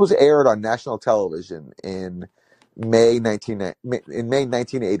was aired on national television in May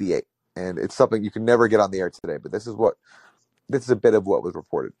 1988, and it's something you can never get on the air today. But this is a bit of what was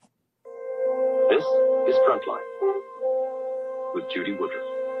reported. This is Frontline with Judy Woodruff.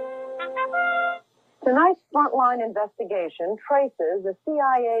 Tonight's Frontline investigation traces the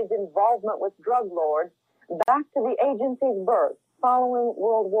CIA's involvement with drug lords back to the agency's birth following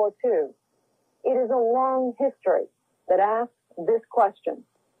World War II. It is a long history that asks this question.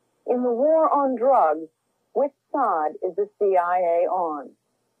 In the war on drugs, which side is the CIA on?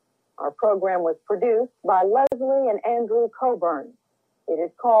 Our program was produced by Leslie and Andrew Coburn. It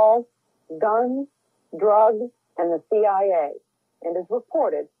is called Guns, Drugs, and the CIA, and is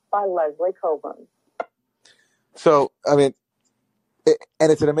reported by Leslie Coburn. So, I mean,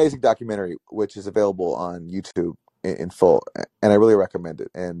 and it's an amazing documentary, which is available on YouTube in full, and I really recommend it.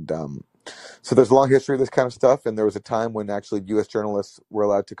 And so there's a long history of this kind of stuff, and there was a time when actually U.S. journalists were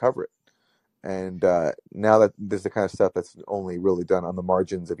allowed to cover it. And now that there's the kind of stuff that's only really done on the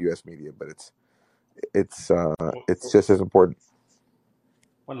margins of U.S. media, but it's just as important.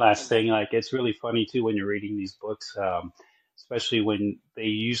 One last thing, like it's really funny too when you're reading these books, especially when they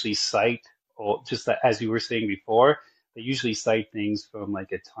usually cite, or just as you were saying before, they usually cite things from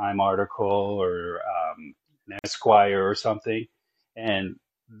like a Time article or an Esquire or something, and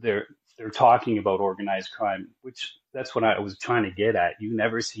they're talking about organized crime, which that's what I was trying to get at. You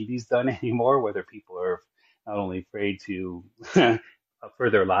never see these done anymore, whether people are not only afraid to for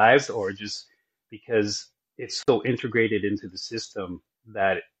their lives or just because it's so integrated into the system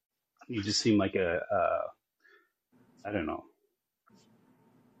that you just seem like I don't know,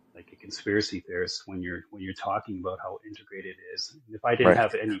 like a conspiracy theorist when you're talking about how integrated it is. If I didn't Right.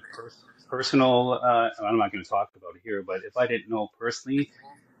 have any personal, I'm not going to talk about it here, but if I didn't know personally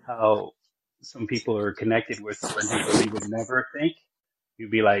how some people are connected with some people you would never think,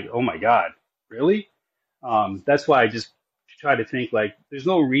 you'd be like, oh my God, really? That's why I just try to think like there's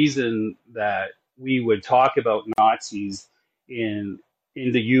no reason that we would talk about Nazis in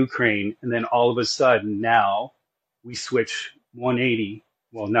the Ukraine and then all of a sudden now we switch 180.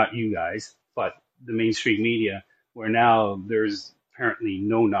 Well, not you guys, but the mainstream media, where now there's apparently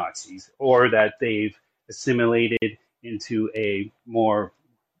no Nazis or that they've assimilated into a more,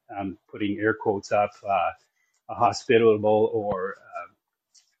 putting air quotes up, a hospitable or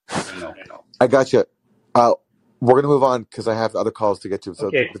I don't know. I gotcha. We're gonna move on because I have other calls to get to. So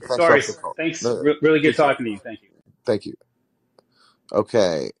Okay, thanks a lot sorry. for the call. Thanks. No, Really good appreciate it. talking to you. Thank you. Thank you.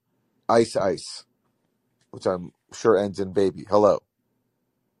 Okay, Ice. which I'm sure ends in baby. Hello.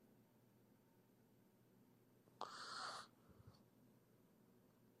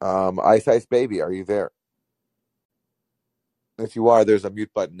 Ice Ice Baby, are you there? If you are, there's a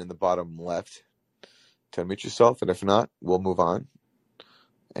mute button in the bottom left to unmute yourself, and if not, we'll move on.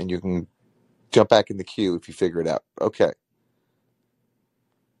 And you can jump back in the queue if you figure it out. Okay.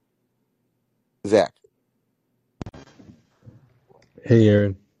 Zach. Hey,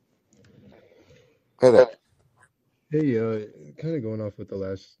 Aaron. Hey there. Hey, kind of going off what the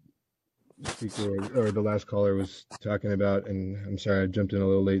last speaker or the last caller was talking about, and I'm sorry I jumped in a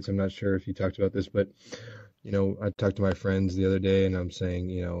little late, so I'm not sure if you talked about this, but I talked to my friends the other day, and I'm saying,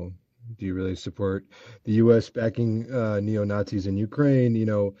 do you really support the U.S. backing neo-Nazis in Ukraine?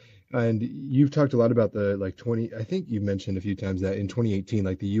 And you've talked a lot about the I think you mentioned a few times that in 2018,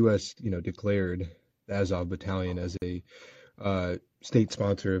 like the U.S. Declared the Azov Battalion as a state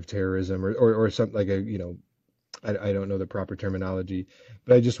sponsor of terrorism or something like I don't know the proper terminology,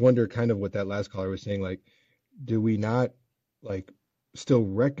 but I just wonder kind of what that last caller was saying. Like, do we not like still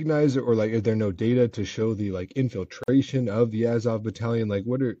recognize it, or like, is there no data to show the like infiltration of the Azov battalion? Like,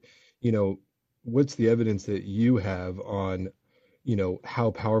 you know, what's the evidence that you have on,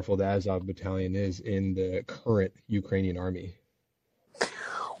 how powerful the Azov battalion is in the current Ukrainian army?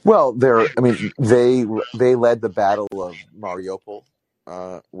 Well, they led the Battle of Mariupol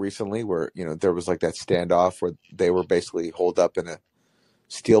recently, where there was like that standoff where they were basically holed up in a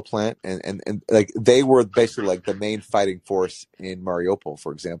steel plant, and like they were basically like the main fighting force in Mariupol,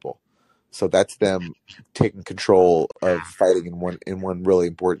 for example. So that's them taking control of fighting in one really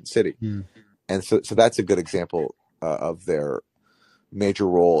important city, and so that's a good example of their major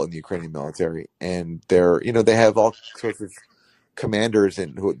role in the Ukrainian military, and they have all sorts of commanders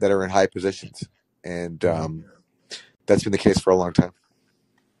that are in high positions, and that's been the case for a long time.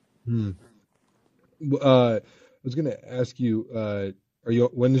 I was going to ask you,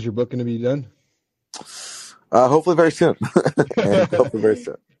 when is your book going to be done? Hopefully very soon. And hopefully very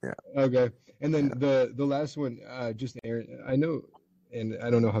soon. Yeah. Okay. And then the last one, just Aaron, I know, and I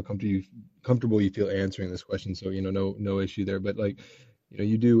don't know how comfortable you feel answering this question, so no issue there. But like,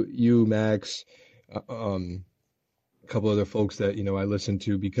 you, Max, a couple other folks that I listen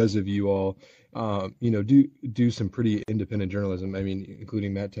to because of you all, do some pretty independent journalism. I mean,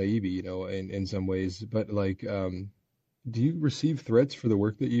 including Matt Taibbi, in some ways. But like, do you receive threats for the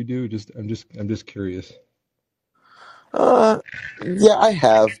work that you do? I'm just curious. Yeah, I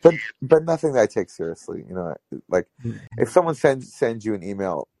have, but nothing that I take seriously. Like if someone sends you an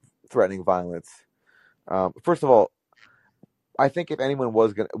email threatening violence, first of all, I think if anyone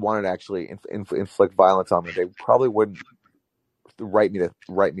wanted to actually inflict violence on me, they probably wouldn't write me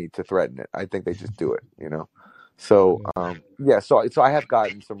to threaten it. I think they just do it. So yeah, so I have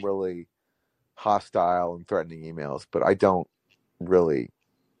gotten some really hostile and threatening emails, but I don't really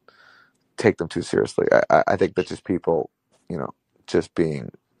take them too seriously. I think that's just people, just being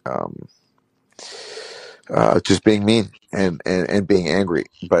mean and being angry.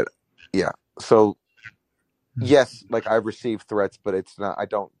 But yeah, so yes, like I've received threats, but it's not. I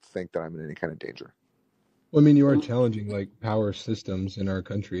don't think that I'm in any kind of danger. Well, I mean, you are challenging like power systems in our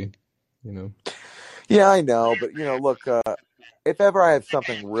country, Yeah, I know, but look, if ever I have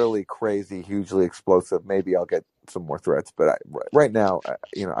something really crazy, hugely explosive, maybe I'll get some more threats. But right now,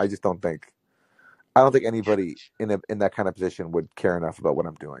 I just don't think. I don't think anybody in that kind of position would care enough about what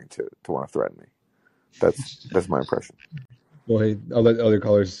I'm doing to want to threaten me. That's my impression. Well, hey, I'll let other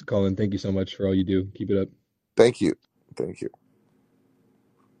callers call in. Thank you so much for all you do. Keep it up. Thank you.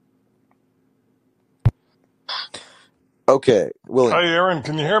 Okay, William. Hi, Aaron.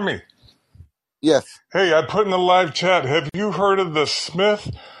 Can you hear me? Yes. Hey, I put in the live chat. Have you heard of the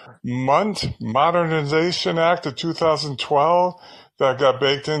Smith-Mundt Modernization Act of 2012 that got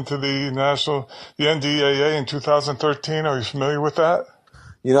baked into the NDAA in 2013? Are you familiar with that?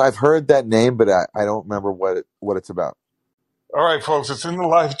 I've heard that name, but I don't remember what it's about. All right, folks, it's in the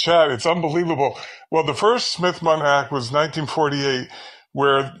live chat. It's unbelievable. Well, the first Smith-Mundt Act was 1948,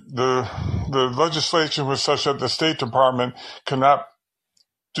 where the legislation was such that the State Department cannot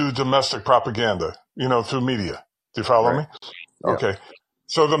do domestic propaganda, through media. Do you follow me? Yeah. Okay.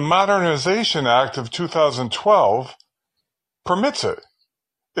 So the Modernization Act of 2012 permits it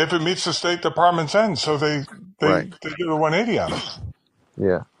if it meets the State Department's end. So they did a 180 on it.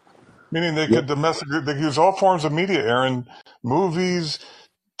 Yeah. Meaning they could they use all forms of media, Aaron, movies,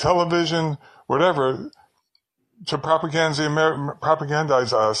 television, whatever, to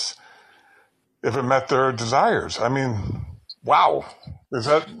propagandize us if it met their desires. I mean, wow. Is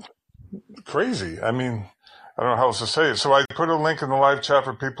that crazy? I mean, I don't know how else to say it. So I put a link in the live chat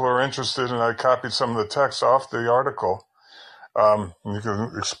for people who are interested, and I copied some of the text off the article. You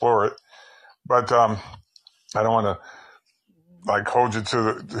can explore it. But I don't want to hold you to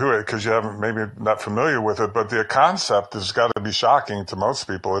it because you haven't, maybe not familiar with it. But the concept has got to be shocking to most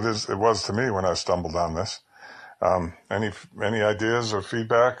people. It was to me when I stumbled on this. Any ideas or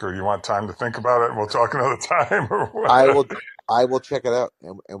feedback, or you want time to think about it and we'll talk another time? Or what? I will check it out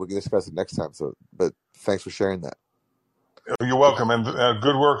and we can discuss it next time. So, but thanks for sharing that. You're welcome, and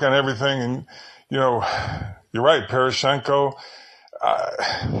good work on everything. And you're right, Poroshenko.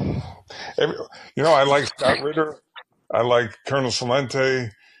 I like Scott Ritter. I like Colonel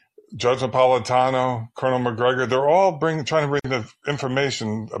Salente, Judge Napolitano, Colonel McGregor. They're all trying to bring the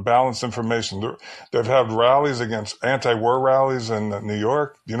information, balanced information. They've had rallies against anti-war rallies in New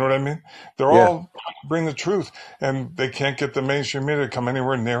York. You know what I mean? They're all bring the truth, and they can't get the mainstream media to come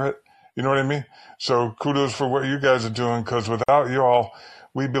anywhere near it. You know what I mean? So kudos for what you guys are doing, because without you all,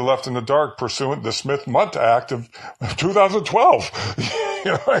 we'd be left in the dark pursuant the Smith-Munt Act of 2012.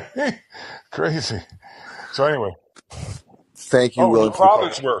 You know what I mean? Crazy. So anyway. Thank you, William. Your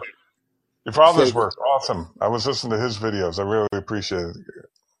father's work. Your father's work. Awesome. I was listening to his videos. I really appreciate it.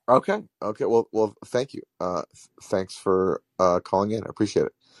 Okay. Well, thank you. Thanks for calling in. I appreciate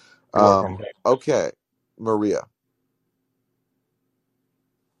it. You're welcome. Okay. Maria.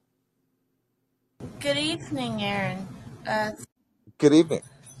 Good evening, Aaron. Good evening.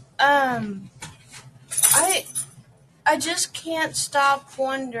 I just can't stop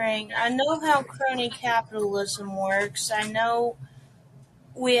wondering. I know how crony capitalism works. I know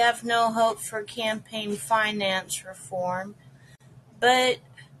we have no hope for campaign finance reform, but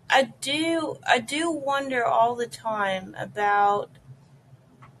I do wonder all the time about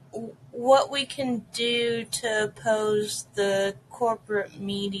what we can do to oppose the corporate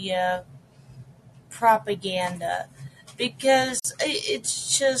media propaganda, because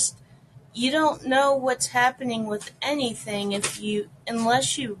it's just, you don't know what's happening with anything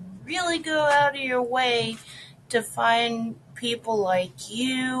unless you really go out of your way to find people like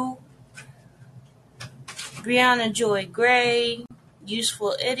you, Brianna Joy Gray,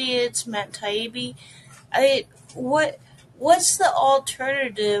 Useful Idiots, Matt Taibbi. What's the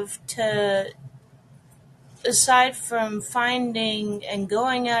alternative to, aside from finding and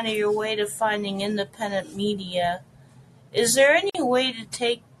going out of your way to finding independent media? Is there any way to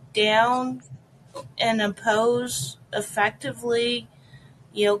take down and oppose effectively,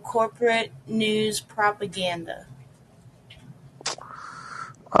 corporate news propaganda?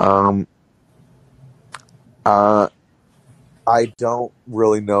 I don't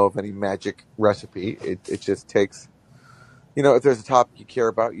really know of any magic recipe. It just takes, if there's a topic you care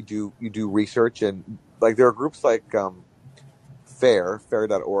about, you do research, and there are groups like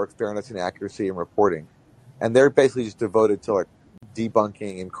fair.org, Fairness and Accuracy in Reporting, and they're basically just devoted to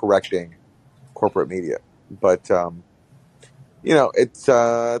debunking and correcting corporate media. But it's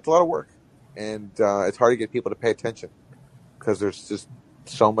a lot of work, and it's hard to get people to pay attention because there's just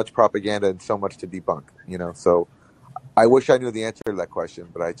so much propaganda and so much to debunk. So I wish I knew the answer to that question,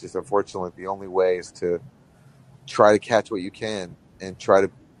 but I just, unfortunately, the only way is to try to catch what you can and try to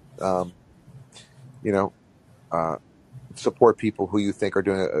support people who you think are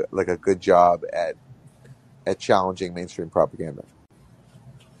doing a good job at challenging mainstream propaganda.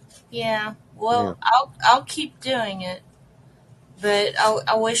 Yeah, well, yeah. I'll keep doing it, but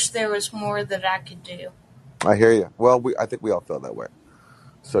I wish there was more that I could do. I hear you. Well, I think we all feel that way,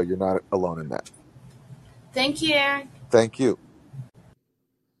 so you're not alone in that. Thank you, Aaron. Thank you.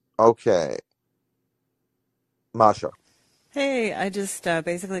 Okay, Masha. Hey, I just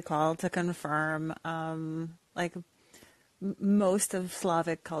basically called to confirm, most of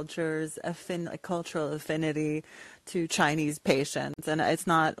Slavic cultures cultural affinity to Chinese patients, and it's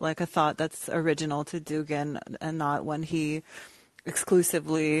not a thought that's original to Dugin and not one he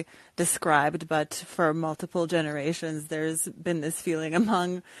exclusively described, but for multiple generations there's been this feeling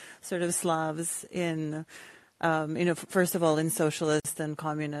among sort of Slavs in first of all in socialist and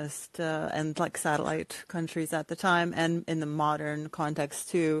communist and satellite countries at the time, and in the modern context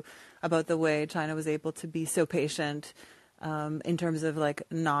too, about the way China was able to be so patient in terms of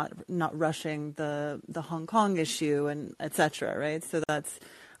not rushing the Hong Kong issue and etc. Right, so that's,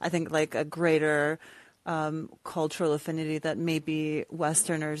 I think, a greater cultural affinity that maybe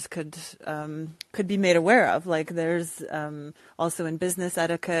Westerners could be made aware of. There's also in business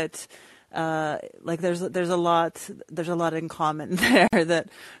etiquette. There's a lot in common there that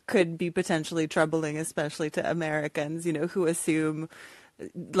could be potentially troubling, especially to Americans, who assume,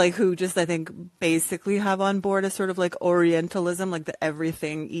 who just, I think, basically have on board a sort of Orientalism, that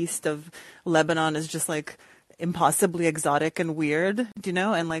everything east of Lebanon is just impossibly exotic and weird,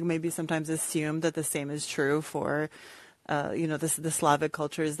 and like maybe sometimes assume that the same is true for, the Slavic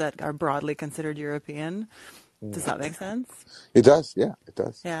cultures that are broadly considered European. Does that make sense? It does. Yeah, it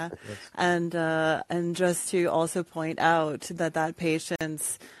does. Yeah. It does. And just to also point out that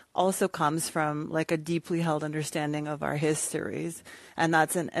patience also comes from like a deeply held understanding of our histories. And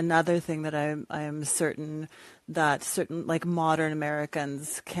that's another thing that I am certain that certain like modern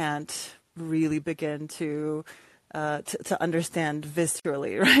Americans can't really begin to understand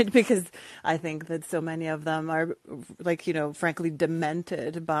viscerally, right? Because I think that so many of them are like, frankly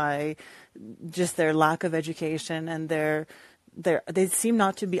demented by just their lack of education, and they seem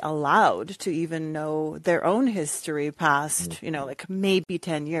not to be allowed to even know their own history past, like maybe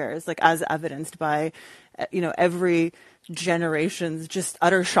 10 years, like as evidenced by, every generation's just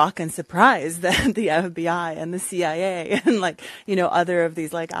utter shock and surprise that the FBI and the CIA and like, other of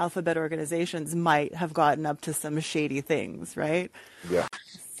these like alphabet organizations might have gotten up to some shady things, right? Yeah.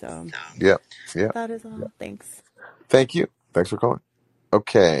 So Yeah. Yeah. that is all. Thanks. Thank you. Thanks for calling.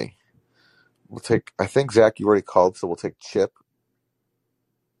 Okay. I think Zach, you already called, so we'll take Chip.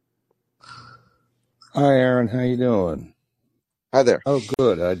 Hi, Aaron. How you doing? Hi there. Oh,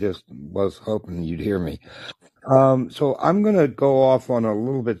 good. I just was hoping you'd hear me. So I'm going to go off on a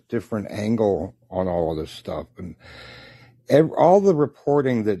little bit different angle on all of this stuff. And all the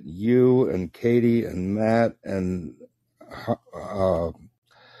reporting that you and Katie and Matt and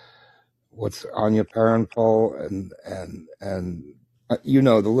what's Anya Parenpol and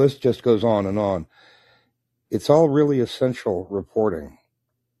the list just goes on and on. It's all really essential reporting.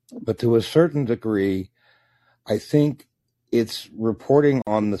 But to a certain degree, I think it's reporting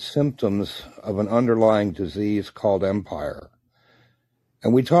on the symptoms of an underlying disease called empire.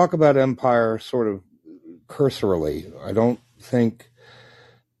 And we talk about empire sort of cursorily. I don't think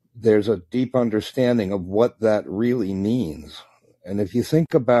there's a deep understanding of what that really means. And if you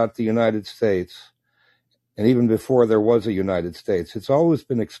think about the United States, and even before there was a United States, it's always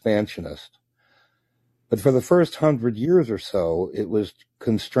been expansionist. But for the first 100 years or so, it was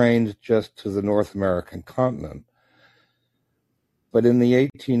constrained just to the North American continent. But in the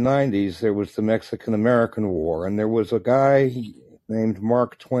 1890s, there was the Mexican-American War, and there was a guy named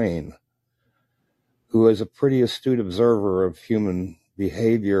Mark Twain, who was a pretty astute observer of human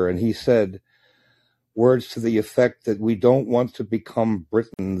behavior, and he said words to the effect that we don't want to become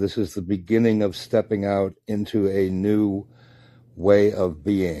Britain. This is the beginning of stepping out into a new way of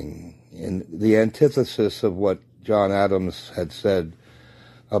being. In the antithesis of what John Adams had said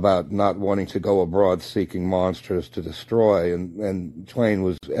about not wanting to go abroad seeking monsters to destroy, and Twain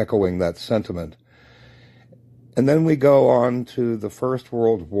was echoing that sentiment. And then we go on to the First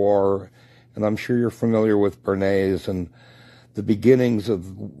World War, and I'm sure you're familiar with Bernays and the beginnings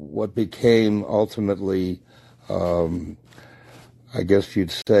of what became ultimately, I guess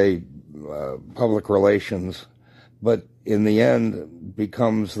you'd say, public relations, but in the end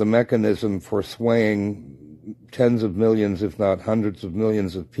becomes the mechanism for swaying tens of millions, if not hundreds of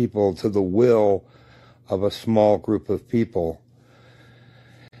millions of people to the will of a small group of people.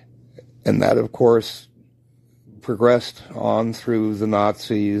 And that, of course, progressed on through the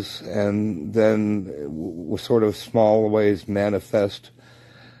Nazis and then was sort of small ways manifest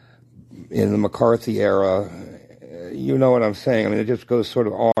in the McCarthy era. You know what I'm saying? I mean, it just goes sort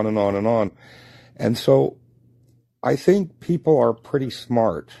of on and on and on. And so I think people are pretty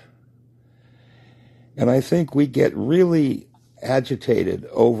smart. And I think we get really agitated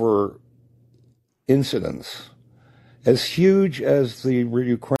over incidents. As huge as the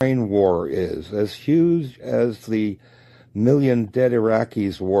Ukraine war is, as huge as the million dead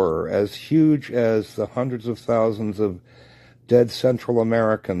Iraqis were, as huge as the hundreds of thousands of dead Central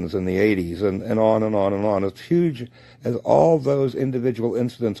Americans in the 80s, and on and on and on, as huge as all those individual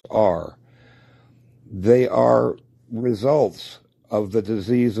incidents are, they are results of the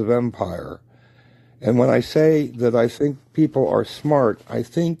disease of empire. And when I say that I think people are smart, I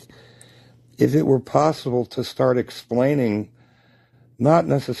think if it were possible to start explaining not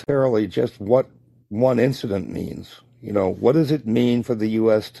necessarily just what one incident means, what does it mean for the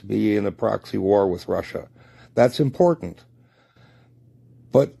U.S. to be in a proxy war with Russia? That's important.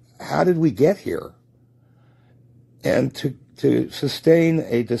 But how did we get here? And to sustain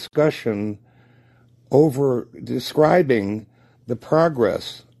a discussion over describing the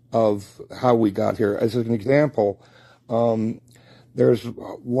progress of how we got here. As an example, there's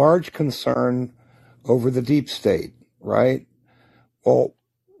large concern over the deep state, right? Well,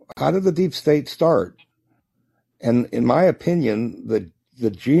 how did the deep state start? And in my opinion,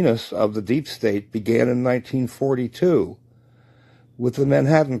 the genus of the deep state began in 1942 with the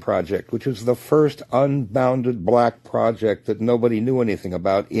Manhattan Project, which was the first unbounded black project that nobody knew anything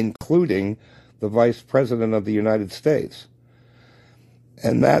about, including the Vice President of the United States.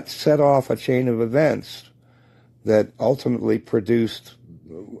 And that set off a chain of events that ultimately produced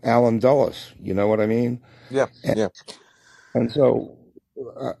Alan Dulles. You know what I mean? Yeah, And, yeah. and so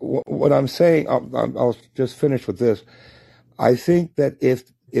what I'm saying, I'll just finish with this. I think that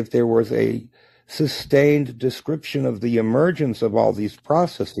if there was a sustained description of the emergence of all these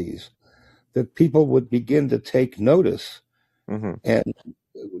processes, that people would begin to take notice. Hmm. And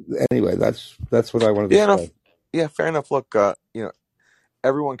anyway, that's what I wanted to Yeah, enough. say. Yeah, fair enough. Look,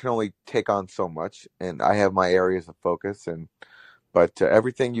 everyone can only take on so much, and I have my areas of focus, but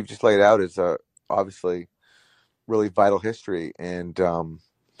everything you've just laid out is obviously really vital history, and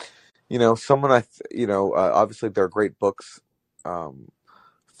someone obviously there are great books. Um,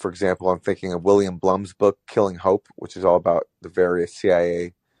 for example, I'm thinking of William Blum's book "Killing Hope," which is all about the various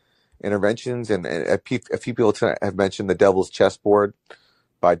CIA interventions, and a few people tonight have mentioned "The Devil's Chessboard"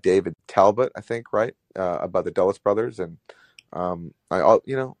 by David Talbot, I think, right, about the Dulles brothers, and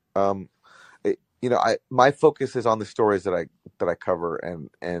my focus is on the stories that I cover, and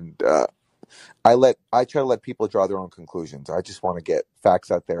I try to let people draw their own conclusions. I just want to get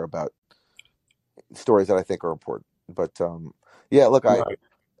facts out there about stories that I think are important. But yeah, look, Right.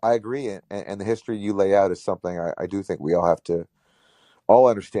 I agree, and the history you lay out is something I do think we all have to all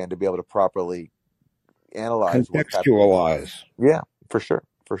understand to be able to properly analyze what's happening. Contextualize. Yeah, for sure,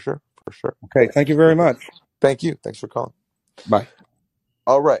 for sure, for sure. Okay, thank you very much. Thank you. Thanks for calling. Bye.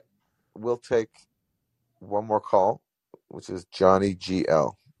 All right, we'll take one more call, which is Johnny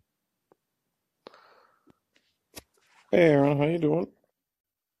GL. Hey Aaron, how you doing?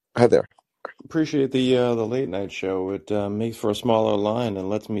 Hi there. Appreciate the late night show. It makes for a smaller line and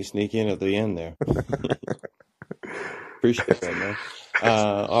lets me sneak in at the end there. Appreciate that, man.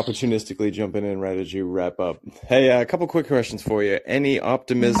 Opportunistically jumping in right as you wrap up. Hey, a couple quick questions for you. Any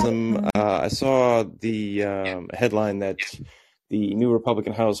optimism? I saw the headline that the new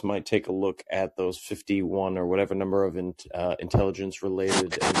Republican House might take a look at those 51 or whatever number of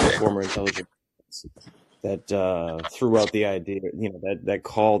intelligence-related and former intelligence that threw out the idea, that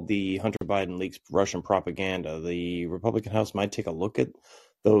called the Hunter Biden leaks Russian propaganda. The Republican House might take a look at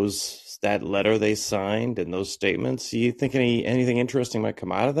that letter they signed and those statements. Do you think anything interesting might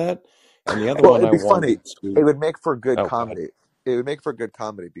come out of that? And the other Well, one it'd I be funny. wanted It to would make for good oh, go ahead. comedy. It would make for good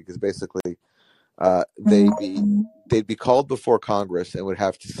comedy because basically, they'd be called before Congress and would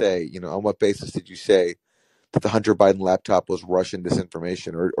have to say, on what basis did you say that the Hunter Biden laptop was Russian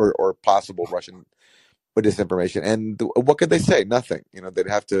disinformation or possible Russian disinformation? And what could they say? Nothing. They'd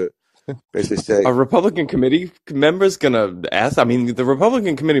have to basically say, Are Republican committee members gonna ask? I mean, the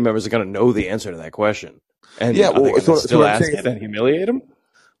Republican committee members are gonna know the answer to that question, yeah. and are they Well, gonna so still what I'm ask saying it is, and humiliate them?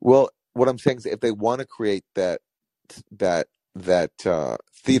 well, what I'm saying is, if they want to create that theater,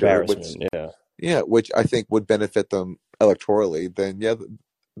 which Embarrassment, yeah. yeah, which I think would benefit them electorally, then yeah,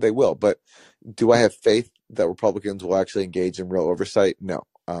 they will. But do I have faith that Republicans will actually engage in real oversight? No.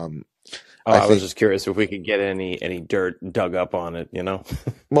 I I was think. just curious if we could get any dirt dug up on it,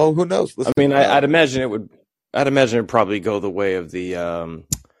 Well, who knows? I Listen. mean, I'd imagine it would. I'd imagine it'd probably go the way of the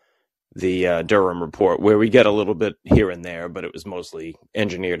Durham report, where we get a little bit here and there, but it was mostly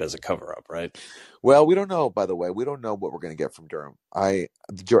engineered as a cover up, right? Well, we don't know. By the way, we don't know what we're going to get from Durham.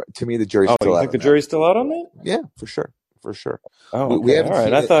 To me, the jury's Oh, still you out think on the that. jury's still out on that? Yeah, for sure, for sure. Oh, We okay, all haven't right.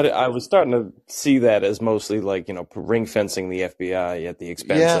 seen I it. thought I was starting to see that as mostly like ring fencing the FBI at the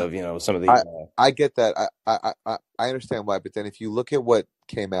expense Yeah, of some of the. I get that. I understand why. But then, if you look at what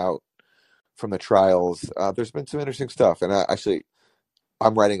came out from the trials, there's been some interesting stuff, and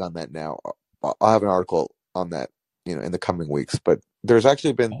I'm writing on that now. I'll have an article on that, in the coming weeks. But there's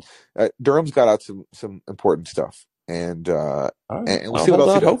actually been Durham's got out some important stuff, and All right, we'll I'll see what hold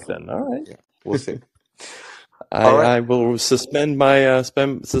else he out does. hope then. All right. Yeah, we'll see. All right. I will suspend my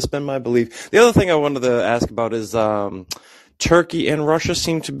suspend my belief. The other thing I wanted to ask about is Turkey and Russia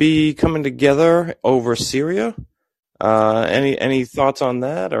seem to be coming together over Syria. Any thoughts on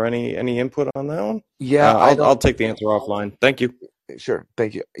that, or any input on that one? Yeah, I I'll don't. take the answer offline. Thank you. Sure,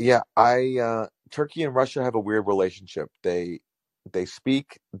 thank you. Yeah, Turkey and Russia have a weird relationship. They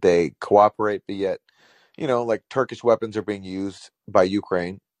speak, they cooperate, but yet, like Turkish weapons are being used by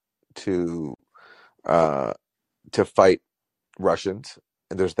Ukraine to uh to fight Russians,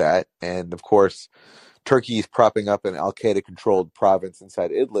 and there's that. And of course, Turkey is propping up an Al Qaeda controlled province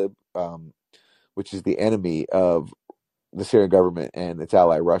inside Idlib, which is the enemy of the Syrian government and its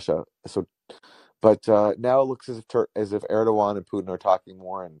ally Russia. So, but now it looks as if Erdogan and Putin are talking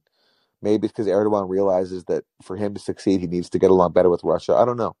more, and Maybe it's because Erdogan realizes that for him to succeed, he needs to get along better with Russia. I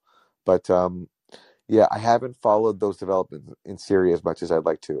don't know. But yeah, I haven't followed those developments in Syria as much as I'd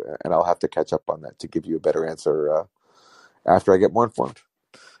like to, and I'll have to catch up on that to give you a better answer after I get more informed.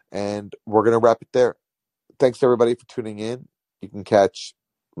 And we're going to wrap it there. Thanks, everybody, for tuning in. You can catch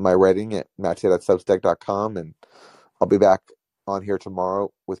my writing at mattia.substack.com, and I'll be back on here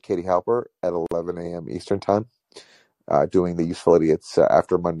tomorrow with Katie Halper at 11 a.m. Eastern Time, doing the Useful Idiots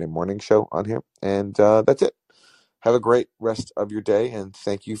after Monday morning show on here. And that's it. Have a great rest of your day, and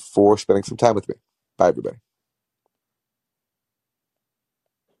thank you for spending some time with me. Bye, everybody.